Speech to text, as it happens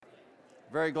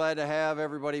Very glad to have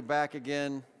everybody back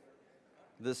again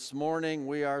this morning.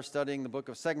 We are studying the book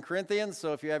of 2 Corinthians,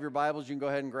 so if you have your Bibles, you can go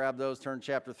ahead and grab those, turn to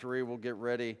chapter 3. We'll get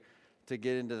ready to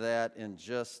get into that in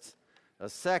just a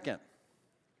second.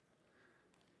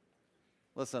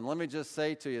 Listen, let me just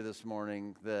say to you this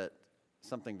morning that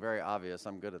something very obvious,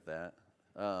 I'm good at that.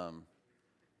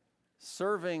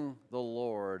 Serving the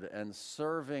Lord and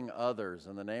serving others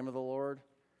in the name of the Lord,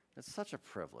 it's such a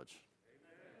privilege.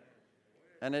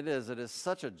 And it is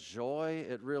such a joy,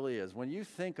 it really is. When you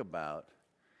think about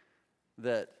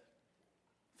that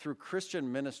through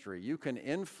Christian ministry, you can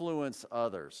influence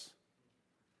others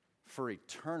for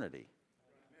eternity.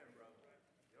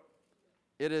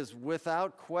 It is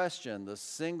without question the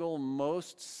single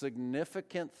most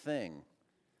significant thing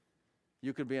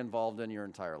you could be involved in your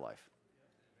entire life.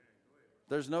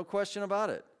 There's no question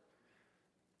about it.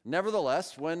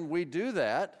 Nevertheless, when we do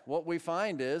that, what we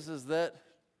find is that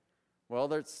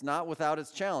well, it's not without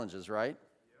its challenges, right?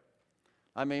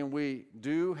 I mean, we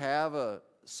do have a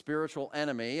spiritual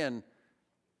enemy, and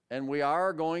we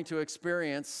are going to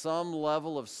experience some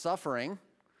level of suffering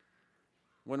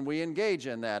when we engage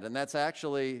in that. And that's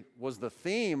actually was the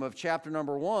theme of chapter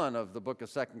number 1 of the book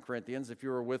of 2 Corinthians, if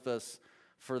you were with us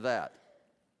for that.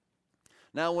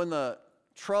 Now, when the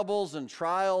troubles and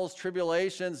trials,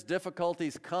 tribulations,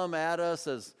 difficulties come at us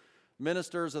as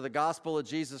ministers of the gospel of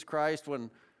Jesus Christ,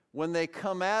 when they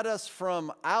come at us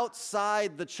from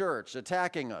outside the church,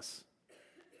 attacking us,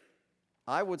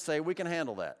 I would say we can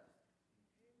handle that.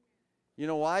 You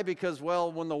know why? Because,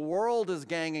 well, when the world is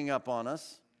ganging up on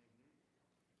us,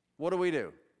 what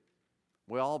do?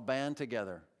 We all band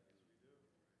together.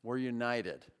 We're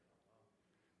united.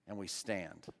 And we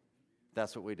stand.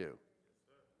 That's what we do.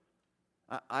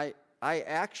 I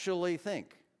actually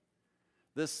think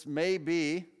this may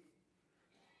be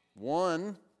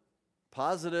one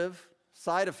positive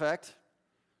side effect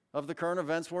of the current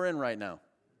events we're in right now.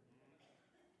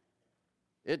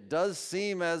 It does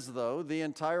seem as though the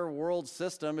entire world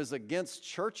system is against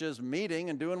churches meeting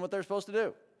and doing what they're supposed to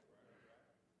do.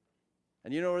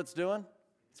 And you know what it's doing?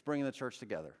 It's bringing the church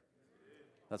together.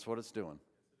 That's what it's doing.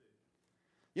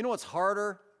 You know what's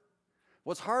harder?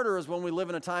 What's harder is when we live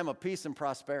in a time of peace and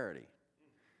prosperity.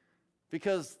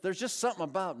 Because there's just something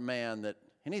about man that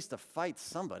he needs to fight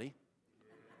somebody.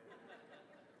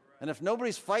 And if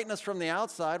nobody's fighting us from the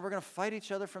outside, we're going to fight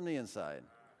each other from the inside.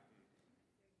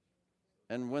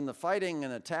 And when the fighting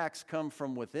and attacks come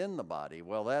from within the body,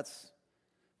 well, that's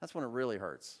when it really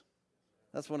hurts.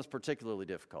 That's when it's particularly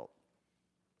difficult.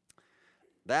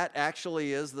 That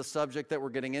actually is the subject that we're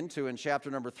getting into in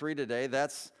chapter number 3 today.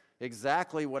 That's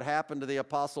exactly what happened to the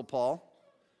Apostle Paul.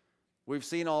 We've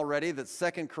seen already that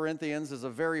 2 Corinthians is a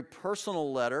very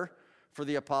personal letter for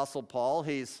the Apostle Paul.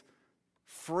 He's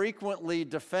frequently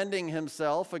defending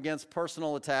himself against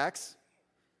personal attacks.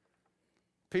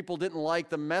 People didn't like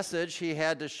the message he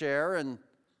had to share, and,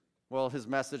 well, his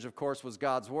message, of course, was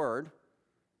God's Word.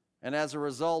 And as a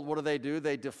result, what do?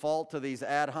 They default to these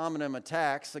ad hominem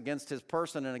attacks against his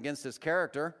person and against his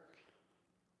character.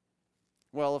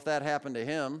 Well, if that happened to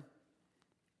him,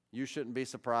 you shouldn't be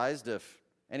surprised if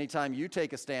anytime you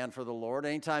take a stand for the Lord,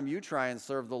 anytime you try and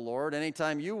serve the Lord,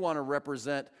 anytime you want to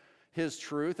represent His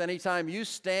truth, anytime you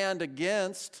stand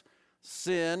against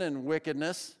sin and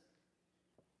wickedness,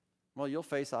 well, you'll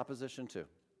face opposition too.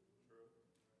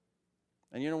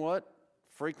 And you know what?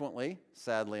 Frequently,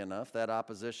 sadly enough, that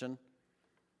opposition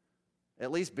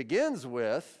at least begins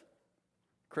with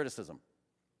criticism.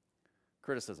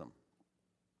 Criticism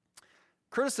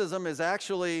is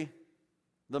actually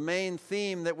the main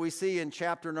theme that we see in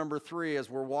chapter number 3 as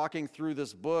we're walking through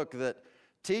this book that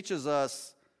teaches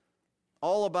us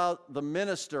all about the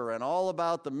minister and all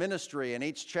about the ministry, and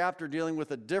each chapter dealing with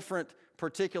a different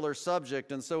particular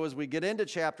subject. And so as we get into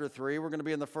chapter 3, we're going to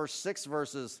be in the first 6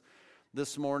 verses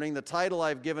this morning. The title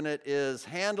I've given it is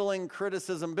Handling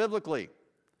Criticism Biblically.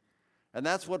 And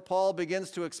that's what Paul begins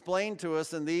to explain to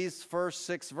us in these first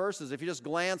 6 verses. If you just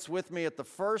glance with me at the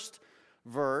first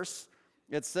verse,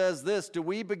 it says this: "Do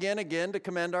we begin again to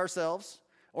commend ourselves?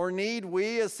 Or need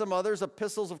we, as some others,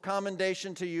 epistles of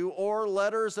commendation to you, or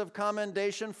letters of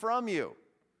commendation from you?"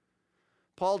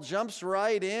 Paul jumps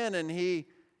right in and he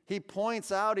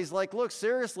points out, he's like, look,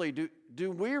 seriously,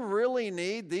 do we really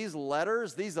need these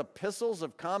letters, these epistles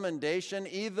of commendation,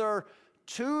 either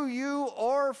to you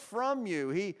or from you?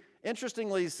 He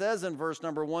interestingly says in verse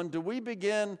number 1, do we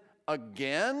begin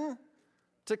again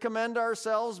to commend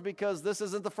ourselves? Because this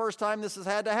isn't the first time this has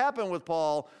had to happen with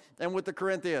Paul and with the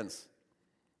Corinthians.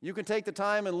 You can take the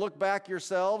time and look back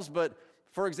yourselves, but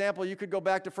for example, you could go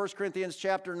back to 1 Corinthians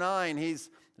chapter 9. He's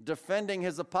defending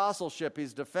his apostleship.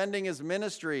 He's defending his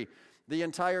ministry the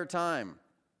entire time.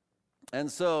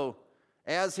 And so,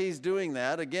 as he's doing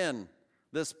that, again,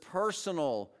 this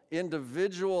personal,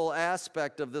 individual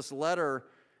aspect of this letter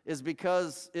is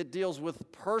because it deals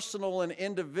with personal and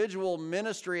individual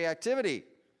ministry activity.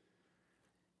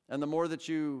 And the more that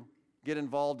you get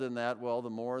involved in that, well, the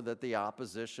more that the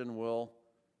opposition will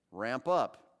ramp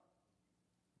up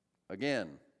again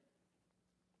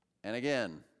and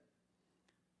again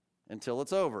until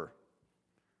it's over.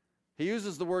 He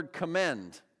uses the word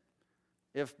commend.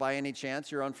 If by any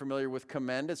chance you're unfamiliar with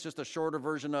commend, it's just a shorter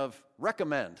version of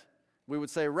recommend. We would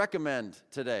say recommend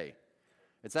today.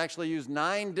 It's actually used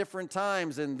 9 different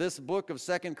times in this book of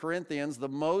 2 Corinthians, the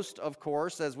most, of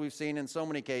course, as we've seen in so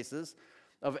many cases,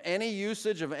 of any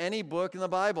usage of any book in the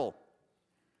Bible.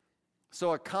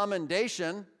 So a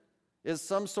commendation is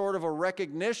some sort of a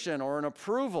recognition or an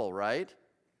approval, right?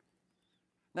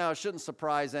 Now, it shouldn't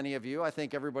surprise any of you. I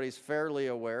think everybody's fairly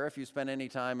aware, if you spend any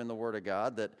time in the Word of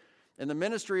God, that in the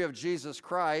ministry of Jesus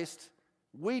Christ,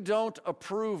 we don't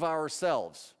approve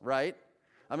ourselves, right?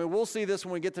 I mean, we'll see this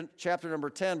when we get to chapter number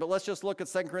 10, but let's just look at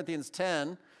 2 Corinthians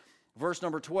 10, verse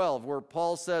number 12, where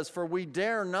Paul says, "For we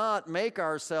dare not make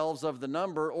ourselves of the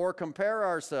number or compare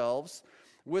ourselves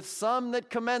with some that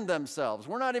commend themselves."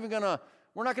 We're not going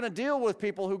to deal with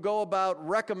people who go about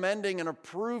recommending and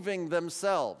approving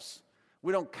themselves.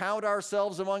 We don't count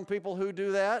ourselves among people who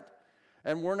do that,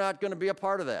 and we're not going to be a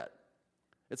part of that.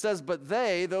 It says, "But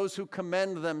they, those who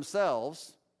commend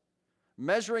themselves,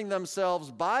 measuring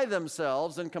themselves by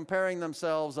themselves and comparing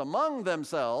themselves among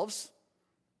themselves,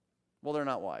 well, they're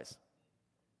not wise."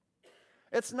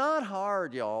 It's not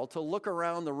hard, y'all, to look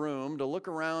around the room, to look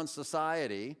around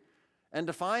society, and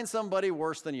to find somebody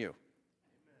worse than you.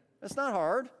 It's not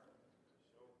hard.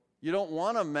 You don't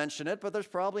want to mention it, but there's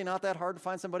probably not that hard to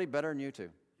find somebody better than you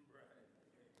too.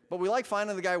 But we like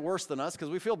finding the guy worse than us because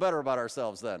we feel better about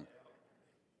ourselves then.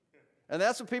 And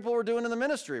that's what people were doing in the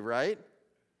ministry, right?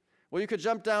 Well, you could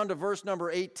jump down to verse number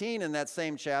 18 in that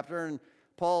same chapter, and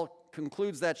Paul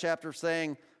concludes that chapter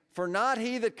saying, "For not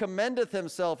he that commendeth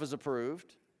himself is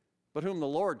approved, but whom the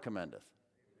Lord commendeth."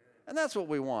 And that's what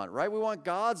we want, right? We want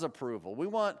God's approval. We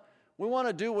want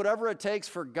to do whatever it takes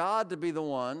for God to be the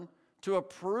one to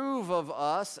approve of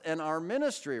us and our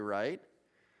ministry, right?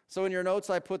 So in your notes,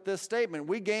 I put this statement: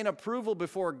 we gain approval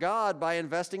before God by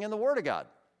investing in the Word of God.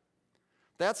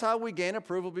 That's how we gain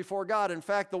approval before God. In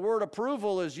fact, the word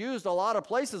approval is used a lot of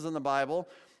places in the Bible,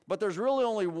 but there's really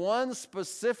only one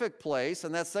specific place,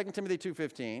 and that's 2 Timothy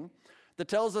 2:15, that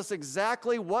tells us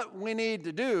exactly what we need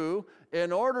to do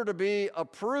in order to be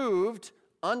approved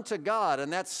unto God,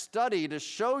 and that's study to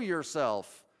show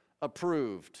yourself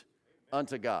approved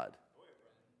unto God.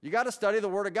 You got to study the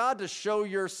Word of God to show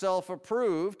yourself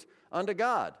approved unto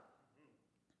God.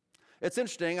 It's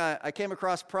interesting, I came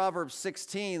across Proverbs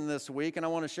 16 this week, and I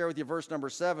want to share with you verse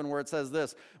number 7, where it says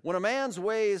this: "When a man's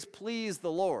ways please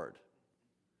the Lord."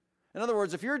 In other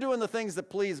words, if you're doing the things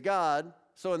that please God,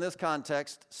 so in this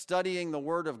context, studying the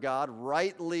Word of God,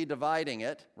 rightly dividing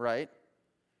it, right?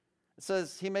 It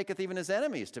says, "He maketh even his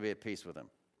enemies to be at peace with him."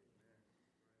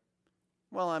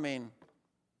 Well, I mean,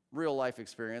 real life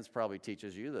experience probably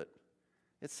teaches you that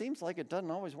it seems like it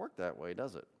doesn't always work that way,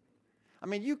 does it? I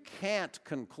mean, you can't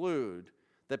conclude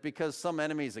that because some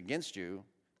enemy is against you,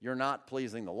 you're not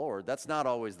pleasing the Lord. That's not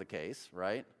always the case,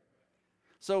 right?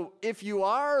 So if you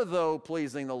are, though,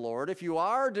 pleasing the Lord, if you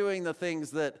are doing the things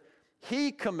that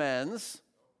He commends,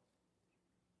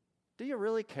 do you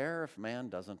really care if man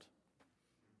doesn't?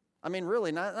 I mean,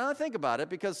 really, now think about it,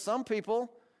 because some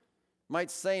people might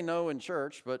say no in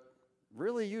church, but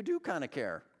really you do kind of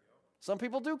care. Some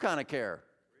people do kind of care,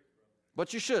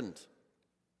 but you shouldn't.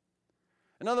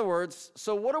 In other words,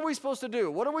 so what are we supposed to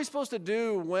do? What are we supposed to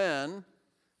do when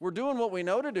we're doing what we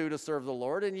know to do to serve the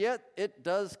Lord, and yet it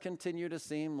does continue to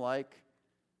seem like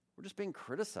we're just being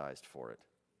criticized for it?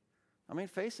 I mean,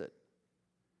 face it.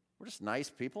 We're just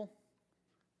nice people.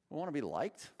 We want to be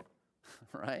liked,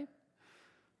 right?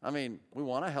 I mean, we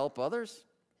want to help others.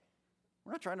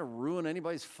 We're not trying to ruin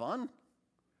anybody's fun.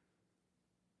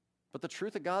 But the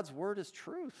truth of God's Word is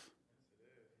truth.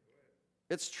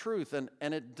 It's truth,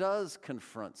 and it does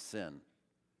confront sin,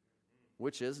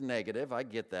 which is negative, I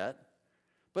get that.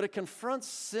 But it confronts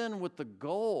sin with the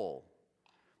goal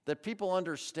that people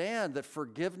understand that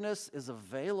forgiveness is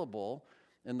available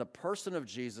in the person of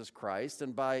Jesus Christ,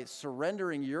 and by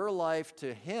surrendering your life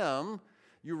to Him,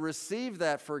 you receive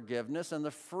that forgiveness and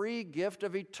the free gift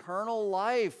of eternal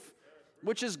life,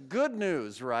 which is good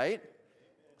news, right?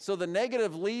 So the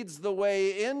negative leads the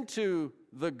way into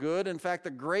the good. In fact, the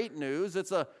great news,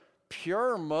 it's a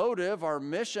pure motive. Our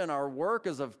mission, our work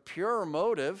is of pure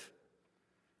motive.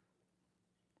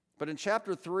 But in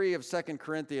chapter 3 of 2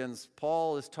 Corinthians,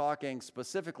 Paul is talking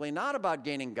specifically not about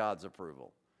gaining God's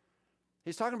approval.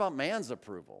 He's talking about man's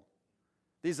approval.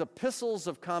 These epistles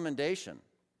of commendation.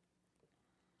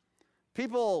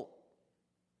 People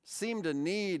seem to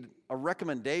need a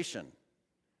recommendation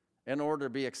in order to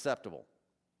be acceptable.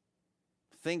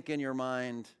 Think in your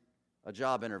mind a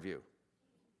job interview.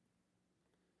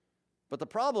 But the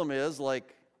problem is,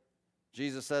 like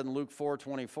Jesus said in Luke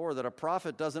 4:24, that a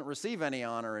prophet doesn't receive any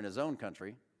honor in his own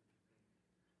country.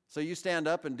 So you stand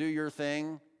up and do your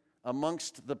thing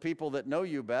amongst the people that know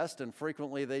you best, and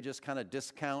frequently they just kind of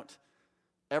discount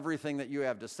everything that you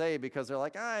have to say because they're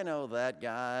like, I know that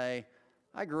guy.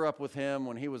 I grew up with him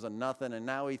when he was a nothing, and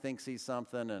now he thinks he's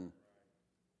something. And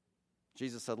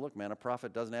Jesus said, look, man, a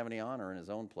prophet doesn't have any honor in his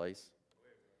own place.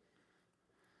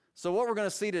 So what we're going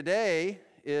to see today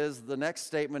is the next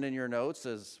statement in your notes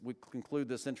as we conclude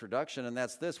this introduction, and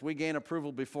that's this: we gain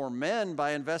approval before men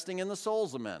by investing in the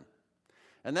souls of men.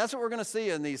 And that's what we're going to see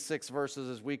in these 6 verses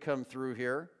as we come through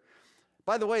here.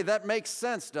 By the way, that makes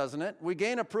sense, doesn't it? We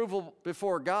gain approval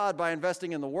before God by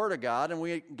investing in the Word of God, and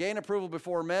we gain approval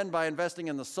before men by investing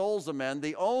in the souls of men,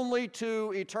 the only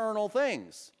 2 eternal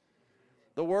things: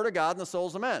 the Word of God and the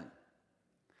souls of men.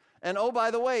 And oh,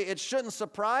 by the way, it shouldn't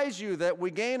surprise you that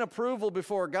we gain approval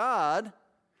before God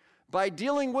by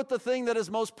dealing with the thing that is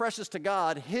most precious to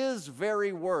God, His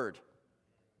very Word.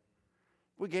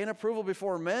 We gain approval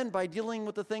before men by dealing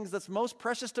with the things that's most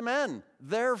precious to men,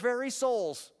 their very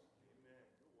souls.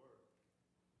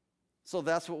 So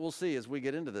that's what we'll see as we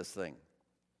get into this thing.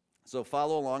 So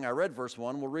follow along. I read verse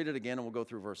 1. We'll read it again and we'll go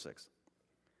through verse 6.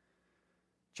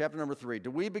 Chapter number 3.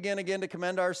 Do we begin again to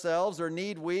commend ourselves, or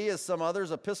need we, as some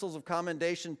others, epistles of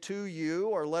commendation to you,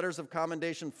 or letters of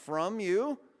commendation from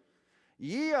you?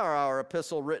 Ye are our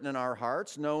epistle written in our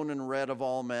hearts, known and read of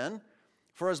all men.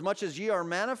 For as much as ye are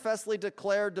manifestly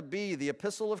declared to be the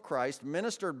epistle of Christ,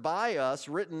 ministered by us,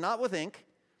 written not with ink,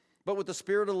 but with the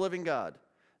Spirit of the living God,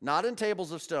 not in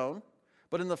tables of stone,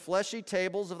 but in the fleshy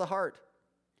tables of the heart.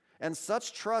 And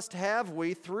such trust have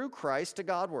we through Christ to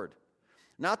Godward.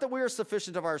 Not that we are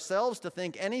sufficient of ourselves to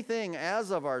think anything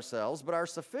as of ourselves, but our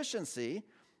sufficiency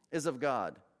is of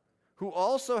God, who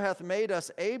also hath made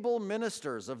us able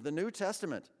ministers of the New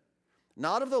Testament,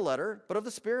 not of the letter, but of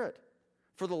the Spirit.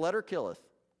 For the letter killeth,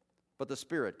 but the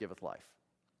Spirit giveth life.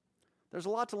 There's a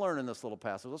lot to learn in this little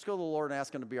passage. Let's go to the Lord and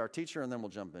ask Him to be our teacher, and then we'll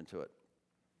jump into it.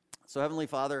 So, Heavenly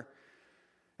Father,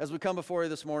 as we come before you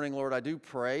this morning, Lord, I do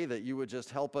pray that you would just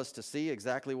help us to see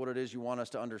exactly what it is you want us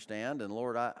to understand. And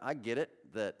Lord, I get it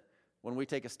that when we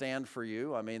take a stand for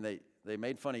you, I mean, they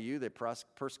made fun of you, they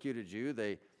persecuted you,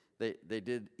 they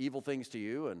did evil things to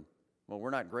you, and, well, we're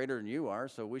not greater than you are,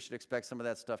 so we should expect some of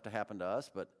that stuff to happen to us.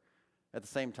 But at the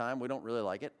same time, we don't really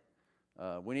like it.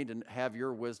 We need to have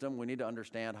your wisdom. We need to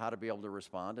understand how to be able to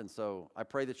respond. And so I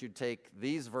pray that you'd take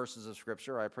these verses of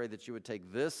Scripture. I pray that you would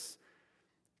take this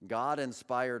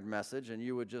God-inspired message and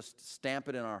you would just stamp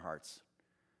it in our hearts.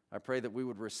 I pray that we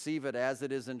would receive it as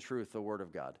it is in truth, the Word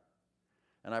of God.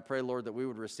 And I pray, Lord, that we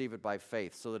would receive it by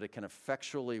faith so that it can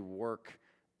effectually work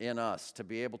in us to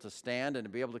be able to stand and to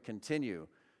be able to continue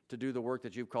to do the work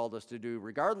that you've called us to do,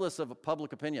 regardless of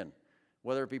public opinion,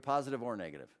 whether it be positive or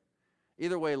negative.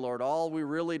 Either way, Lord, all we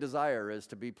really desire is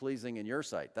to be pleasing in your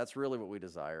sight. That's really what we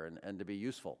desire, and to be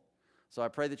useful. So I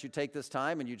pray that you take this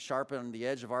time and you'd sharpen the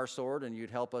edge of our sword and you'd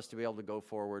help us to be able to go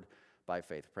forward by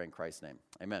faith. Pray in Christ's name.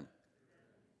 Amen.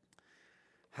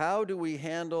 How do we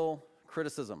handle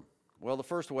criticism? Well, the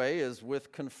first way is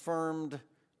with confirmed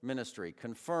ministry.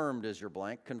 Confirmed is your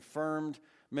blank. Confirmed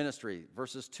ministry,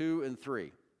 verses 2 and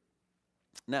 3.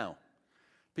 Now,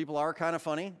 people are kind of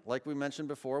funny, like we mentioned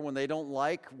before. When they don't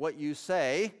like what you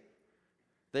say,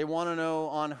 they want to know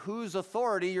on whose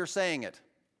authority you're saying it.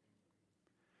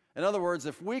 In other words,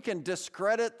 if we can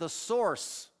discredit the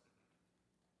source,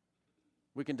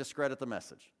 we can discredit the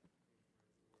message.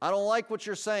 I don't like what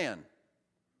you're saying.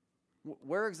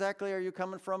 Where exactly are you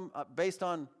coming from? Based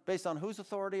on whose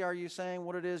authority are you saying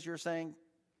what it is you're saying?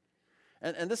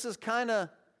 And this is kind of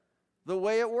the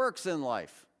way it works in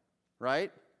life,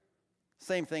 right?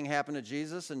 Same thing happened to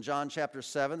Jesus in John chapter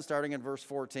 7, starting in verse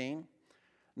 14.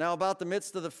 Now about the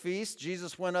midst of the feast,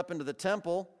 Jesus went up into the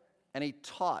temple and he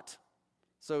taught.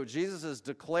 So Jesus is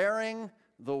declaring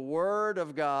the word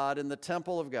of God in the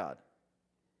temple of God.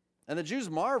 And the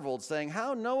Jews marveled, saying,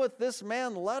 how knoweth this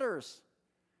man letters,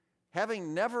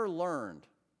 having never learned?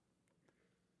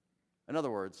 In other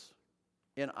words,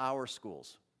 in our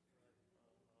schools.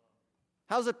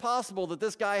 How is it possible that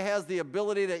this guy has the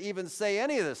ability to even say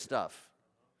any of this stuff?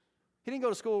 He didn't go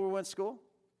to school where we went to school.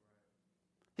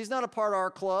 He's not a part of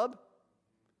our club.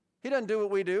 He doesn't do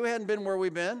what we do. He hadn't been where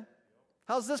we've been.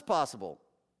 How's this possible?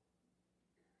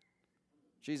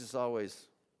 Jesus always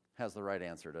has the right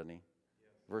answer, doesn't he?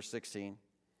 Verse 16.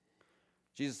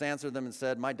 Jesus answered them and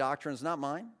said, my doctrine is not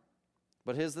mine,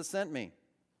 but his that sent me.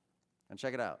 And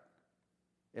check it out.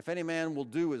 If any man will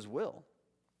do his will,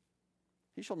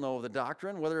 he shall know of the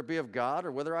doctrine, whether it be of God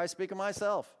or whether I speak of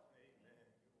myself.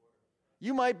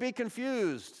 You might be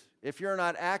confused if you're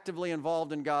not actively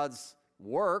involved in God's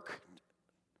work,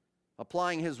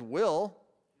 applying his will.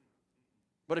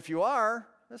 But if you are,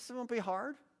 this won't be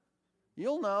hard.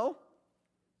 You'll know.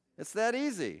 It's that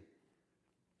easy.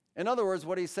 In other words,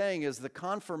 what he's saying is the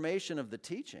confirmation of the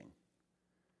teaching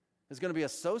is going to be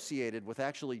associated with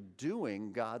actually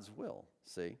doing God's will,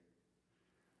 see?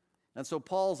 And so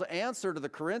Paul's answer to the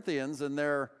Corinthians and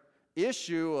their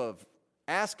issue of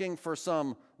asking for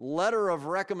some letter of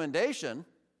recommendation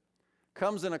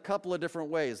comes in a couple of different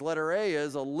ways. Letter A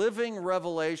is a living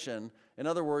revelation. In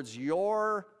other words,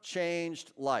 your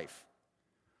changed life.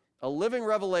 A living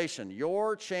revelation,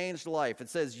 your changed life. It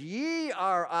says, ye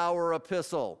are our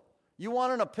epistle. You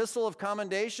want an epistle of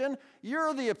commendation?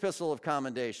 You're the epistle of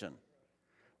commendation.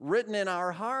 Written in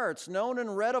our hearts, known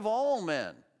and read of all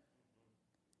men.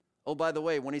 Oh, by the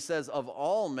way, when he says of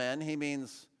all men, he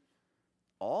means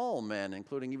all men,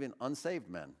 including even unsaved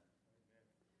men.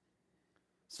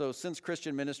 So since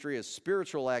Christian ministry is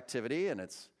spiritual activity and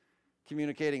it's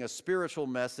communicating a spiritual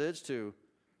message to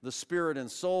the spirit and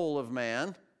soul of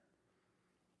man,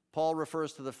 Paul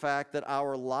refers to the fact that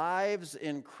our lives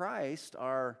in Christ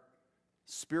are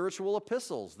spiritual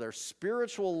epistles. They're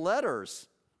spiritual letters.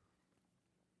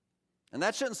 And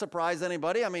that shouldn't surprise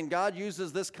anybody. I mean, God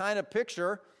uses this kind of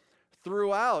picture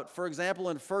throughout. For example,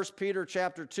 in 1 Peter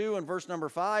chapter 2 and verse number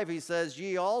 5, he says,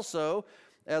 ye also,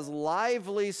 as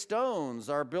lively stones,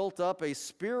 are built up a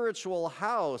spiritual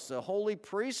house, a holy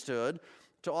priesthood,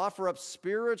 to offer up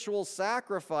spiritual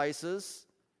sacrifices,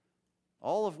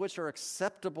 all of which are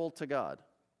acceptable to God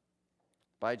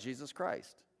by Jesus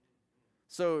Christ.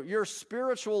 So your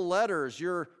spiritual letters,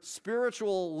 your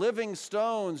spiritual living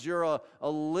stones, you're a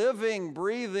living,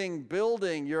 breathing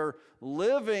building, your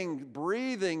living,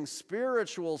 breathing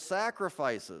spiritual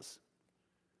sacrifices.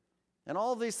 And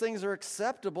all of these things are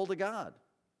acceptable to God.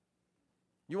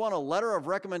 You want a letter of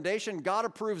recommendation? God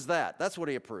approves that. That's what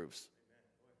he approves.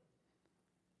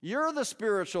 You're the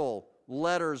spiritual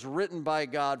letters written by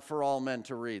God for all men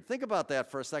to read. Think about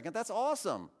that for a second. That's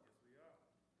awesome.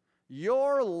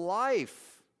 Your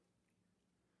life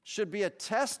should be a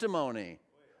testimony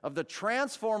of the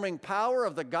transforming power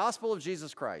of the gospel of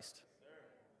Jesus Christ.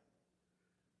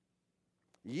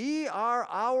 Ye are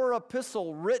our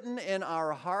epistle, written in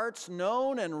our hearts,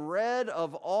 known and read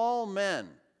of all men.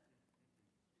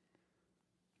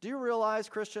 Do you realize,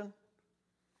 Christian,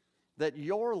 that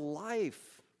your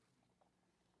life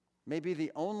may be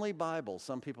the only Bible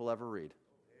some people ever read?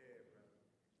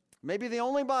 Maybe the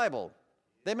only Bible.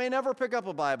 They may never pick up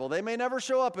a Bible. They may never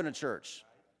show up in a church.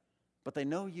 But they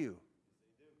know you.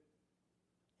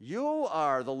 You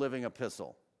are the living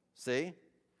epistle. See?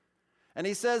 And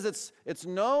he says it's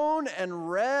known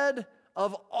and read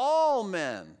of all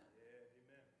men.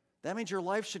 That means your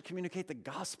life should communicate the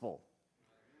gospel.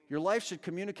 Your life should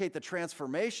communicate the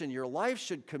transformation. Your life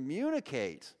should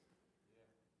communicate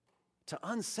to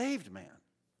unsaved man.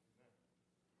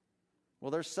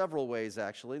 Well, there's several ways,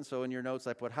 actually. And so in your notes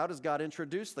I put, how does God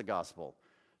introduce the gospel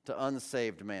to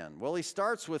unsaved man? Well, he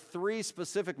starts with three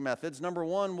specific methods. Number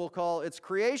one, we'll call it's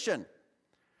creation.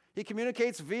 He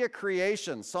communicates via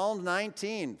creation. Psalm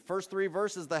 19, first three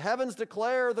verses, the heavens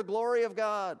declare the glory of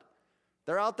God.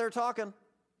 They're out there talking.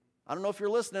 I don't know if you're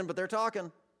listening, but they're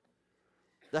talking.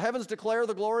 The heavens declare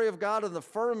the glory of God, and the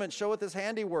firmament showeth his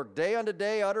handiwork. Day unto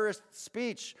day uttereth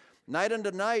speech. Night unto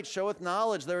night showeth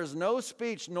knowledge. There is no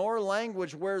speech nor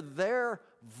language where their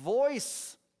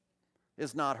voice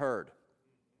is not heard.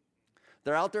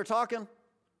 They're out there talking.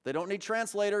 They don't need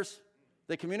translators.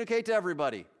 They communicate to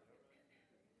everybody.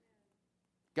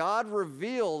 God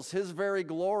reveals his very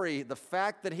glory, the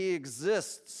fact that he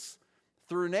exists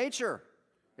through nature.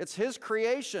 It's his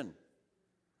creation.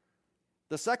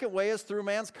 The second way is through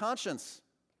man's conscience.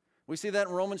 We see that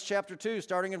in Romans chapter 2,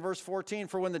 starting in verse 14.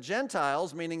 For when the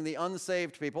Gentiles, meaning the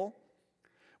unsaved people,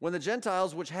 when the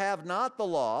Gentiles which have not the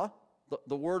law,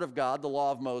 the word of God, the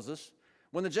law of Moses,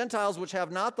 when the Gentiles which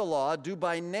have not the law do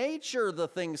by nature the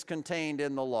things contained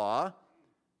in the law,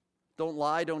 don't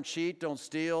lie, don't cheat, don't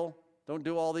steal, don't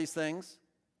do all these things.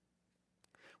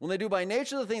 When they do by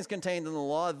nature the things contained in the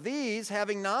law, these,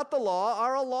 having not the law,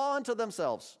 are a law unto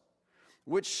themselves,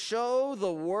 which show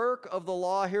the work of the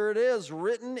law. Here it is,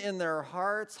 written in their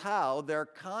hearts, how? Their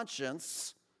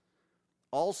conscience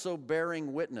also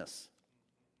bearing witness.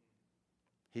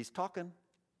 He's talking.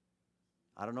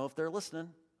 I don't know if they're listening,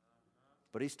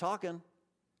 but he's talking.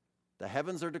 The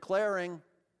heavens are declaring.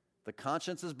 The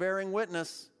conscience is bearing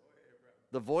witness.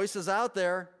 The voice is out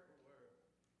there.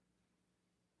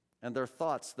 And their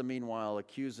thoughts, the meanwhile,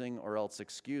 accusing or else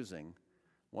excusing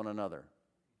one another.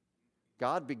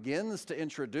 God begins to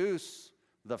introduce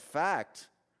the fact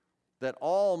that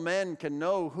all men can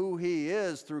know who he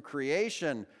is through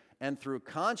creation and through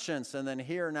conscience. And then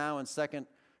here now in 2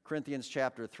 Corinthians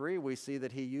chapter 3, we see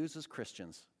that he uses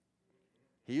Christians.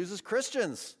 He uses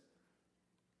Christians.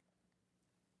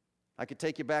 I could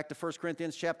take you back to 1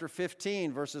 Corinthians chapter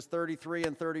 15, verses 33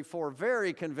 and 34,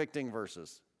 very convicting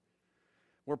verses,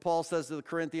 where Paul says to the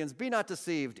Corinthians, "Be not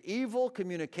deceived. Evil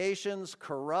communications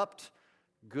corrupt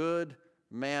good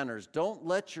manners." Don't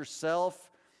let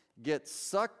yourself get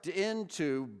sucked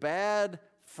into bad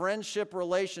friendship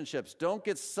relationships. Don't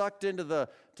get sucked into the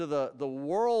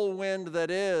whirlwind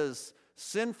that is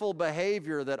sinful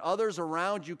behavior that others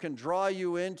around you can draw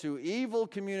you into. Evil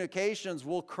communications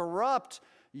will corrupt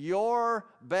your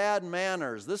bad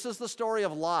manners. This is the story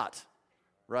of Lot,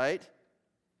 right?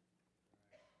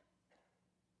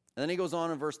 And then he goes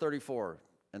on in verse 34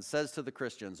 and says to the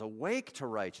Christians, "Awake to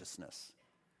righteousness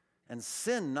and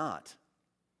sin not,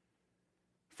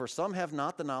 for some have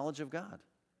not the knowledge of God.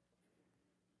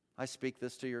 I speak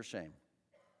this to your shame."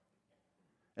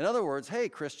 In other words, hey,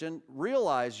 Christian,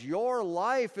 realize your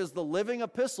life is the living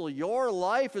epistle. Your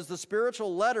life is the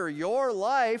spiritual letter. Your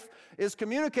life is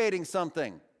communicating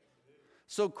something.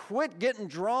 So quit getting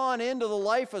drawn into the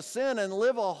life of sin and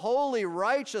live a holy,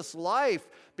 righteous life,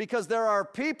 because there are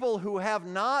people who have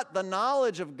not the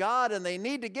knowledge of God and they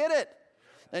need to get it.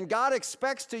 And God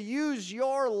expects to use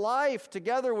your life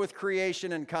together with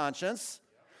creation and conscience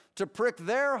to prick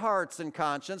their hearts and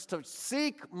conscience to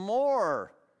seek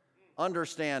more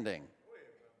understanding.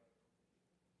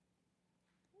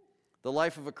 The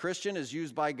life of a Christian is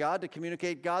used by God to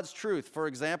communicate God's truth. For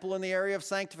example, in the area of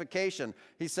sanctification,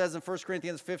 he says in 1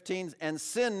 Corinthians 15, "And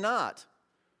sin not."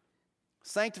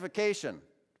 Sanctification.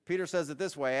 Peter says it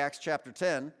this way, Acts chapter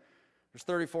 10, verse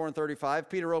 34 and 35.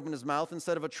 Peter opened his mouth and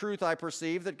said, "Of a truth I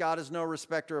perceive that God is no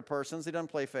respecter of persons." He doesn't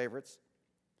play favorites.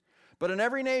 "But in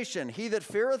every nation he that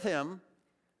feareth him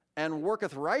and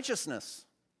worketh righteousness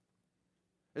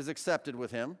is accepted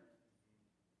with him."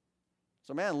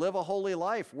 So man, live a holy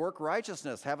life, work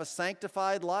righteousness, have a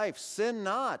sanctified life, sin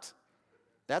not.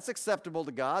 That's acceptable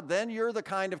to God. Then you're the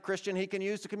kind of Christian he can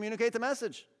use to communicate the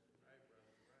message.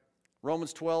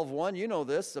 Romans 12:1, you know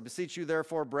this. "I beseech you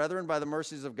therefore, brethren, by the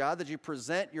mercies of God, that you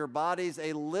present your bodies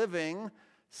a living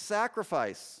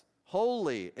sacrifice,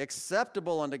 holy,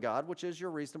 acceptable unto God, which is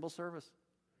your reasonable service."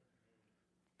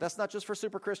 That's not just for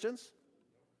super Christians.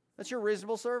 That's your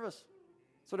reasonable service.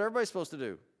 That's what everybody's supposed to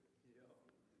do.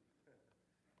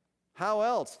 How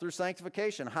else? Through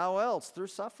sanctification. How else? Through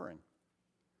suffering.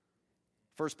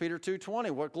 1 Peter 2:20,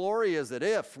 "What glory is it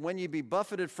if, when ye be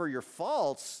buffeted for your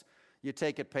faults, you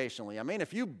take it patiently?" I mean,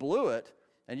 if you blew it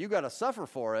and you got to suffer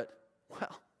for it,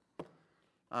 well,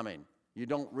 I mean, you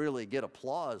don't really get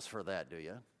applause for that, do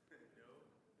you?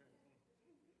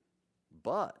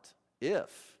 But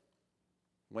if,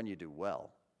 when you do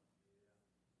well,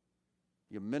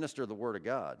 you minister the Word of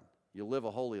God, you live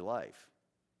a holy life,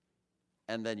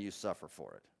 and then you suffer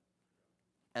for it,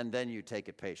 and then you take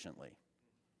it patiently.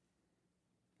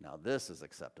 Now this is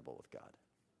acceptable with God.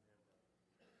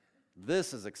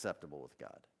 This is acceptable with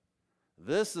God.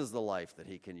 This is the life that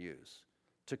he can use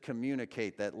to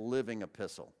communicate that living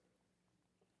epistle.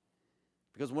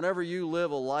 Because whenever you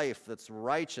live a life that's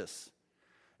righteous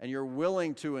and you're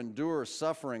willing to endure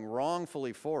suffering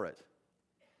wrongfully for it,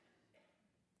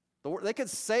 they can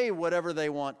say whatever they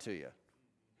want to you.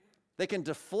 They can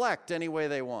deflect any way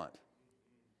they want.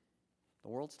 The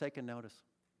world's taken notice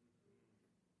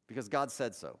because God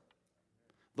said so.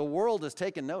 The world has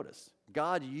taken notice.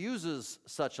 God uses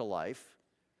such a life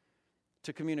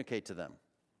to communicate to them.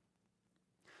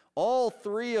 All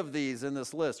three of these in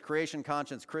this list, creation,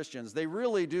 conscience, Christians, they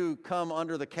really do come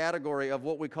under the category of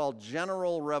what we call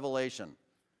general revelation.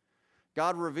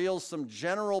 God reveals some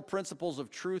general principles of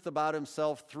truth about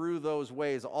himself through those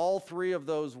ways. All three of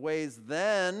those ways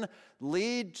then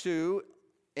lead to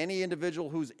any individual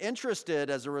who's interested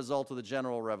as a result of the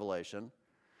general revelation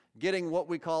getting what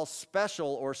we call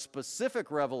special or specific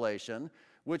revelation,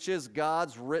 which is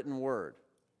God's written word,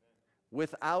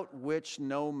 without which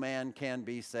no man can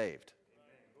be saved.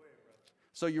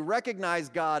 So you recognize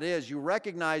God is, you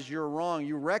recognize you're wrong,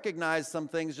 you recognize some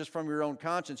things just from your own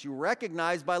conscience, you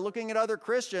recognize by looking at other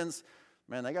Christians,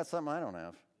 man, they got something I don't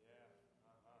have.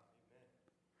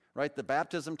 Right? The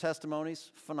baptism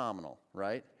testimonies, phenomenal,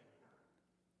 right?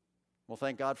 Well,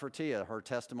 thank God for Tia. Her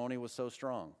testimony was so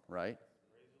strong, right?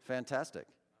 Fantastic.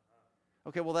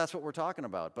 Okay, well, that's what we're talking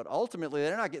about. But ultimately,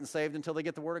 they're not getting saved until they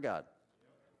get the Word of God.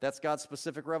 That's God's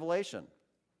specific revelation.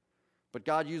 But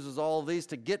God uses all of these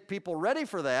to get people ready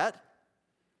for that.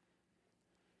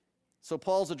 So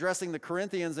Paul's addressing the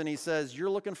Corinthians, and he says, you're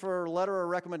looking for a letter or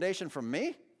recommendation from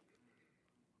me?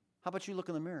 How about you look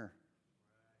in the mirror?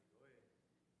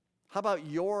 How about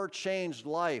your changed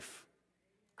life,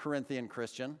 Corinthian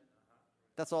Christian?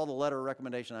 That's all the letter or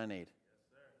recommendation I need.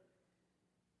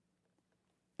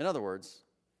 In other words,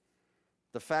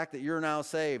 the fact that you're now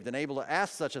saved and able to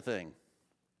ask such a thing,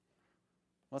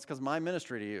 well, that's because of my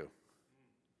ministry to you.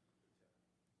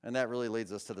 And that really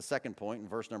leads us to the second point in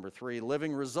verse number 3,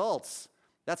 living results.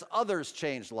 That's others'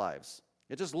 changed lives.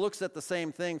 It just looks at the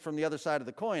same thing from the other side of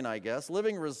the coin, I guess.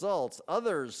 Living results,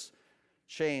 others'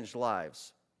 changed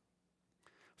lives.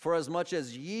 For as much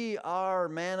as ye are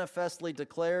manifestly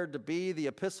declared to be the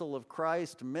epistle of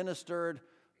Christ, ministered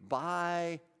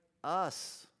by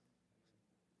us.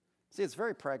 See, it's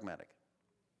very pragmatic.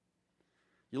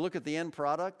 You look at the end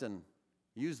product and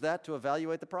use that to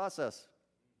evaluate the process.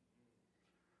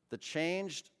 The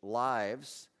changed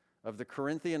lives of the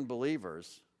Corinthian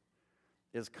believers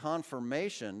is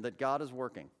confirmation that God is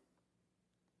working.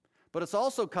 But it's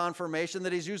also confirmation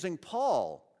that he's using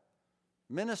Paul,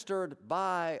 ministered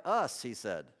by us, he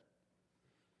said.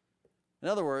 In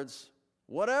other words,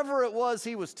 whatever it was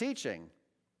he was teaching,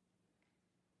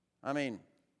 I mean,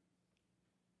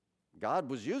 God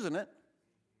was using it.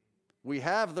 We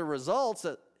have the results.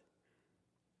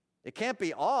 It can't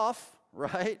be off,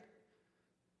 right?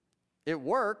 It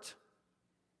worked.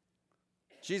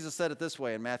 Jesus said it this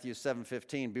way in Matthew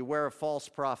 7:15, beware of false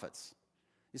prophets.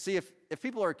 You see, if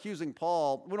people are accusing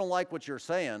Paul, we don't like what you're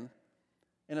saying,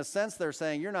 in a sense they're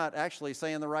saying you're not actually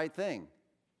saying the right thing.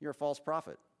 You're a false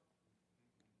prophet.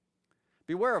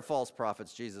 Beware of false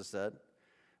prophets, Jesus said,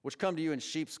 which come to you in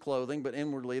sheep's clothing, but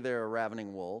inwardly they are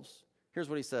ravening wolves. Here's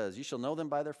what he says, you shall know them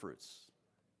by their fruits.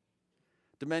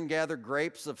 Do men gather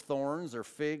grapes of thorns or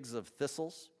figs of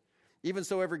thistles? Even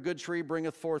so every good tree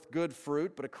bringeth forth good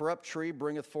fruit, but a corrupt tree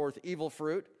bringeth forth evil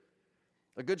fruit.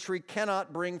 A good tree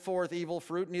cannot bring forth evil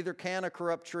fruit, neither can a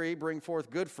corrupt tree bring forth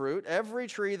good fruit. Every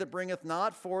tree that bringeth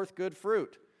not forth good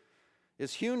fruit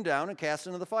is hewn down and cast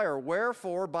into the fire.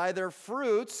 Wherefore, by their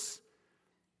fruits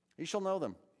ye shall know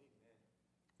them.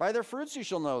 By their fruits you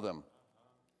shall know them.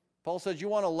 Paul says, you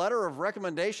want a letter of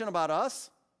recommendation about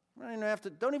us?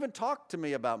 Don't even talk to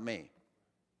me about me.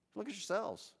 Look at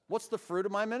yourselves. What's the fruit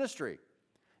of my ministry?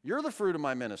 You're the fruit of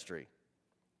my ministry.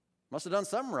 Must have done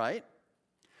something right.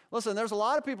 Listen, there's a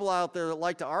lot of people out there that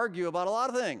like to argue about a lot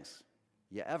of things.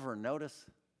 You ever notice?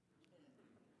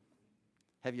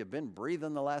 Have you been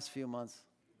breathing the last few months?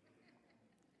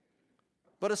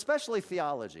 But especially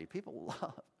theology. People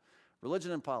love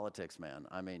religion and politics, man.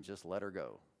 I mean, just let her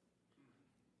go.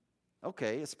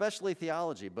 Okay, especially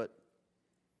theology, but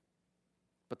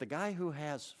the guy who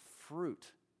has fruit,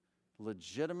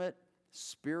 legitimate,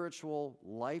 spiritual,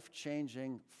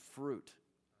 life-changing fruit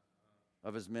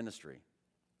of his ministry,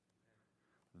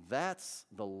 that's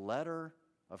the letter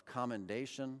of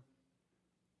commendation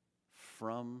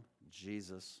from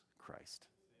Jesus Christ.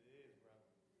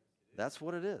 That's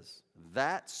what it is.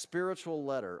 That spiritual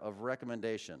letter of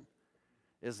recommendation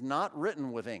is not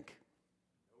written with ink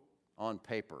on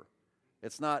paper.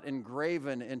 It's not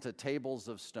engraven into tables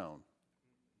of stone.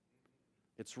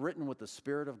 It's written with the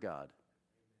Spirit of God,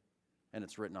 and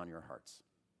it's written on your hearts.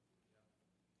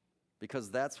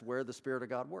 Because that's where the Spirit of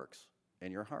God works,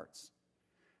 in your hearts.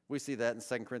 We see that in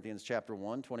 2 Corinthians chapter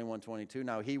 1, 21, 22.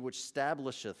 Now he which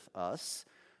establisheth us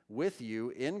with you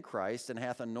in Christ and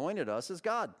hath anointed us is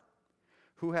God,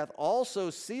 who hath also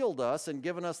sealed us and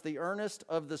given us the earnest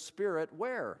of the Spirit,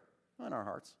 where? In our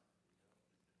hearts.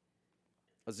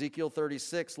 Ezekiel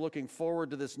 36, looking forward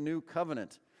to this new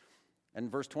covenant. And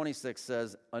verse 26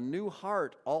 says, a new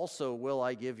heart also will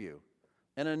I give you,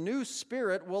 and a new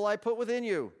spirit will I put within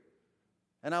you.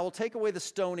 And I will take away the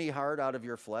stony heart out of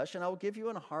your flesh, and I will give you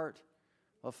an heart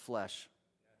of flesh.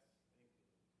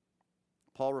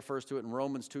 Paul refers to it in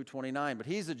Romans 2:29. But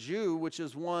he's a Jew which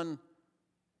is one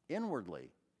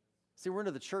inwardly. See, we're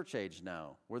into the church age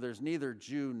now, where there's neither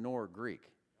Jew nor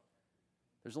Greek.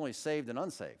 There's only saved and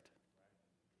unsaved.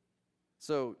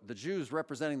 So the Jews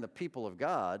representing the people of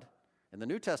God, in the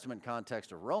New Testament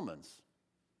context of Romans,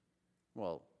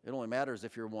 well, it only matters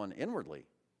if you're one inwardly.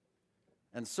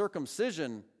 And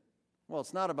circumcision, well,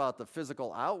 it's not about the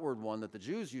physical outward one that the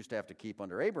Jews used to have to keep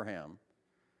under Abraham,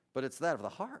 but it's that of the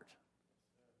heart,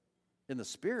 in the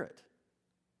spirit.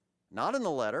 Not in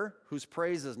the letter, whose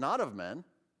praise is not of men,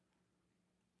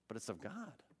 but it's of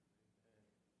God.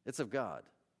 It's of God.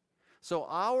 So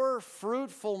our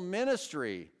fruitful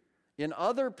ministry in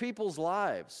other people's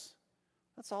lives,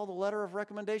 that's all the letter of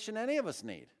recommendation any of us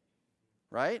need,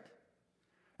 right?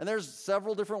 And there's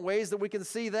several different ways that we can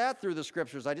see that through the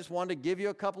Scriptures. I just wanted to give you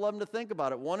a couple of them to think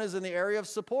about it. One is in the area of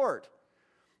support.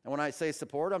 And when I say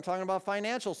support, I'm talking about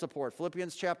financial support.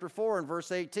 Philippians chapter 4 and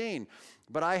verse 18.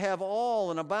 But I have all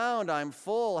and abound, I'm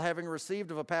full, having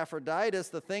received of Epaphroditus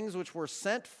the things which were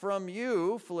sent from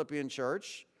you, Philippian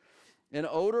church, an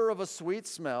odor of a sweet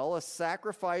smell, a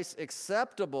sacrifice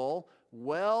acceptable,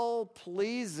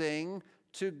 well-pleasing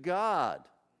to God.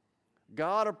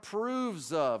 God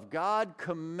approves of, God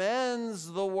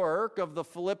commends the work of the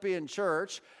Philippian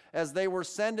church as they were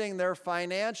sending their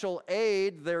financial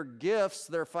aid, their gifts,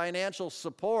 their financial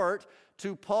support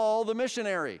to Paul the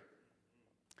missionary.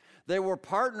 They were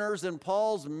partners in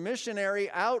Paul's missionary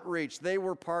outreach. They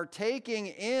were partaking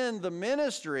in the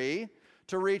ministry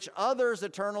to reach others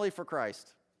eternally for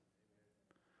Christ.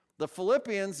 The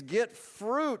Philippians get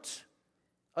fruit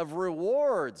of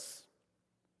rewards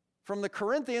from the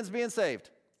Corinthians being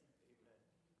saved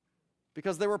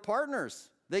because they were partners.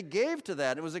 They gave to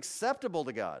that. It was acceptable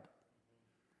to God.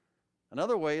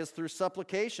 Another way is through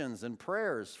supplications and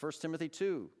prayers, 1 Timothy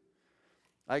 2.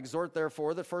 I exhort,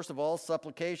 therefore, that first of all,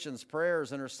 supplications,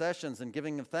 prayers, intercessions, and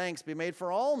giving of thanks be made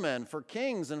for all men, for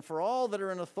kings, and for all that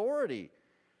are in authority,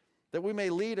 that we may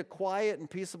lead a quiet and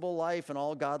peaceable life in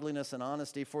all godliness and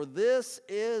honesty. For this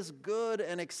is good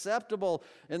and acceptable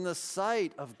in the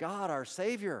sight of God our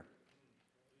Savior.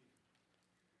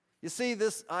 You see,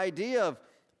 this idea of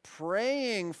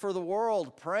praying for the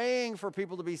world, praying for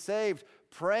people to be saved,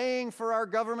 praying for our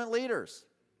government leaders.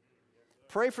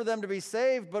 Pray for them to be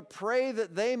saved, but pray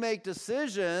that they make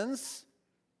decisions,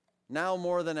 now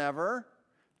more than ever,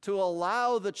 to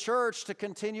allow the church to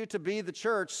continue to be the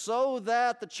church so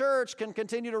that the church can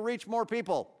continue to reach more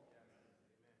people.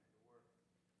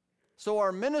 So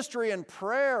our ministry in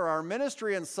prayer, our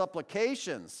ministry in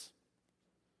supplications,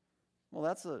 well,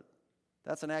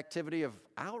 that's an activity of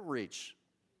outreach.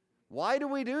 Why do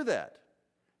we do that?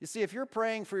 You see, if you're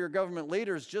praying for your government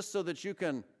leaders just so that you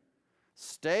can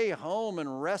stay home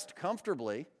and rest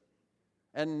comfortably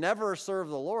and never serve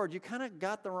the Lord, you kind of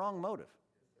got the wrong motive.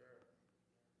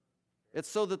 It's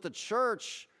so that the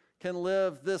church can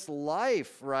live this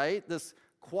life, right? This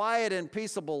quiet and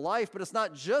peaceable life, but it's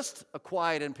not just a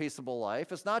quiet and peaceable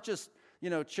life. It's not just,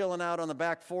 chilling out on the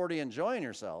back 40 enjoying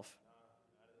yourself.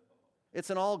 It's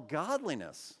in all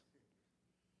godliness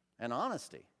and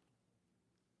honesty.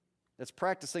 It's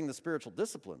practicing the spiritual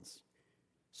disciplines.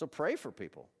 So pray for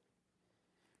people.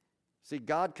 See,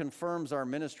 God confirms our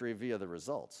ministry via the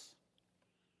results.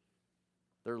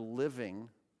 They're living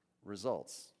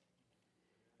results.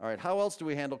 All right, how else do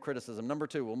we handle criticism? Number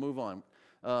 2, we'll move on.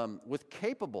 With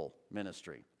capable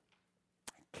ministry.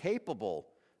 Capable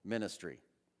ministry.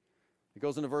 It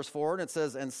goes into verse 4 and it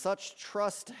says, and such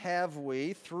trust have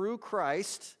we through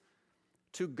Christ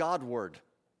to Godward.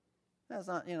 That's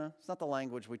not, it's not the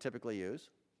language we typically use.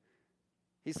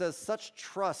 He says, such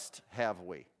trust have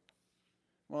we.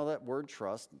 Well, that word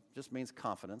trust just means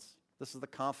confidence. This is the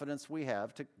confidence we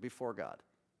have before God.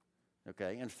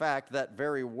 Okay? In fact, that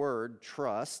very word,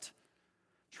 trust,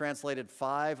 translated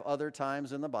 5 other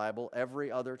times in the Bible.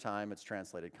 Every other time it's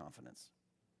translated confidence.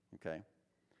 Okay?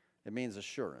 It means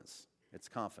assurance. It's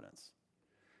confidence.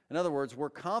 In other words, we're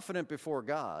confident before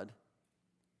God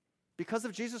because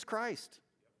of Jesus Christ.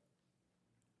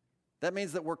 That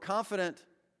means that we're confident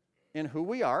in who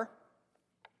we are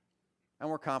and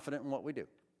we're confident in what we do.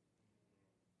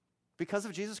 Because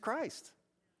of Jesus Christ,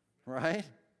 right?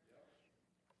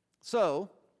 So,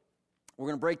 we're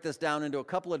going to break this down into a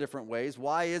couple of different ways.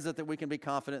 Why is it that we can be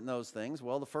confident in those things?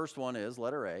 Well, the first one is,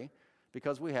 letter A,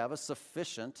 because we have a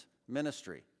sufficient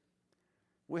ministry.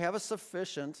 We have a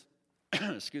sufficient,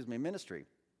 ministry.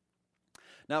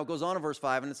 Now, it goes on in verse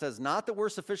 5, and it says, not that we're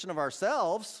sufficient of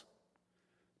ourselves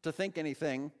to think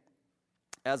anything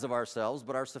as of ourselves,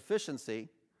 but our sufficiency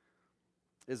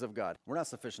is of God. We're not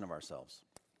sufficient of ourselves.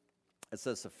 It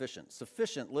says sufficient.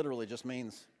 Sufficient literally just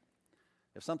means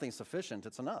if something's sufficient,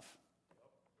 it's enough.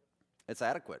 It's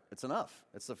adequate. It's enough.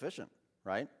 It's sufficient,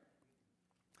 right?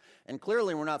 And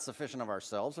clearly we're not sufficient of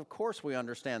ourselves. Of course we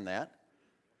understand that,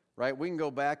 right? We can go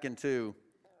back into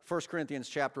 1 Corinthians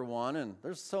chapter 1, and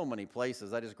there's so many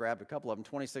places. I just grabbed a couple of them.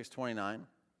 26, 29.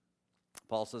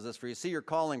 Paul says this, for you see your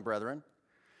calling, brethren,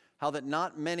 how that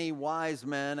not many wise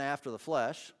men after the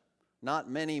flesh, not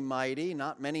many mighty,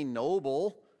 not many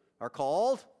noble are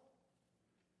called,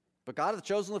 but God hath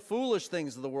chosen the foolish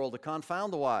things of the world to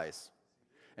confound the wise.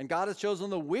 And God hath chosen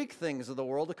the weak things of the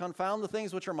world to confound the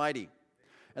things which are mighty.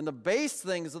 And the base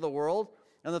things of the world,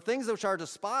 and the things which are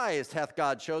despised hath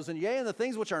God chosen, yea, and the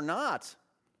things which are not,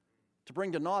 to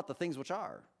bring to naught the things which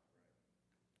are.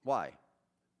 Why?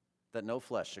 That no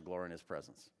flesh should glory in his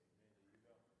presence.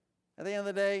 At the end of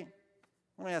the day,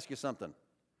 let me ask you something.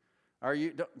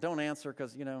 Don't answer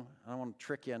because, I don't want to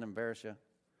trick you and embarrass you.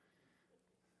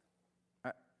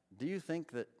 Do you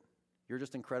think that you're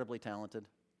just incredibly talented?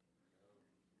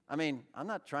 I mean, I'm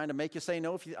not trying to make you say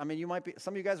no. You might be.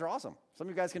 Some of you guys are awesome. Some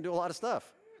of you guys can do a lot of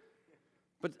stuff.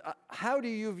 But how do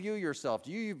you view yourself?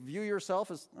 Do you view yourself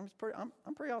as, I'm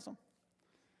pretty awesome?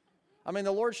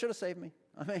 The Lord should have saved me.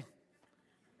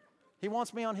 He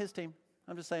wants me on his team.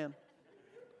 I'm just saying.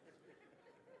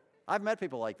 I've met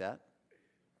people like that.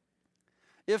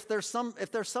 If there's some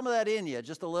of that in you,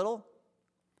 just a little,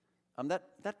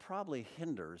 that probably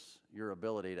hinders your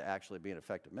ability to actually be an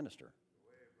effective minister.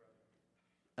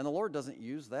 And the Lord doesn't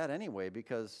use that anyway,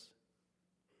 because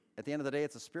at the end of the day,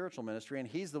 it's a spiritual ministry, and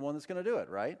he's the one that's going to do it,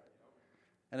 right?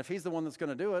 And if he's the one that's going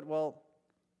to do it, well,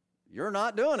 you're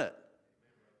not doing it.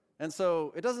 And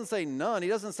so it doesn't say none. He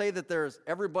doesn't say that there's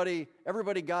everybody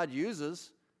God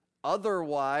uses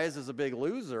otherwise is a big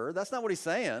loser. That's not what he's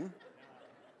saying.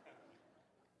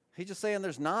 He's just saying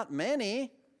there's not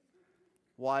many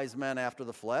wise men after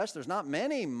the flesh. There's not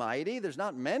many mighty. There's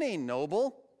not many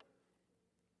noble.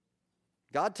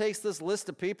 God takes this list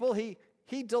of people. He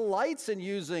delights in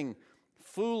using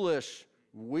foolish,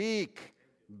 weak,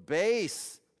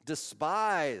 base,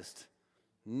 despised,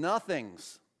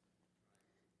 nothings.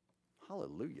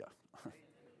 Hallelujah.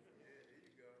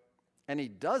 And he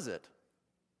does it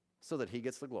so that he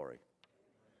gets the glory.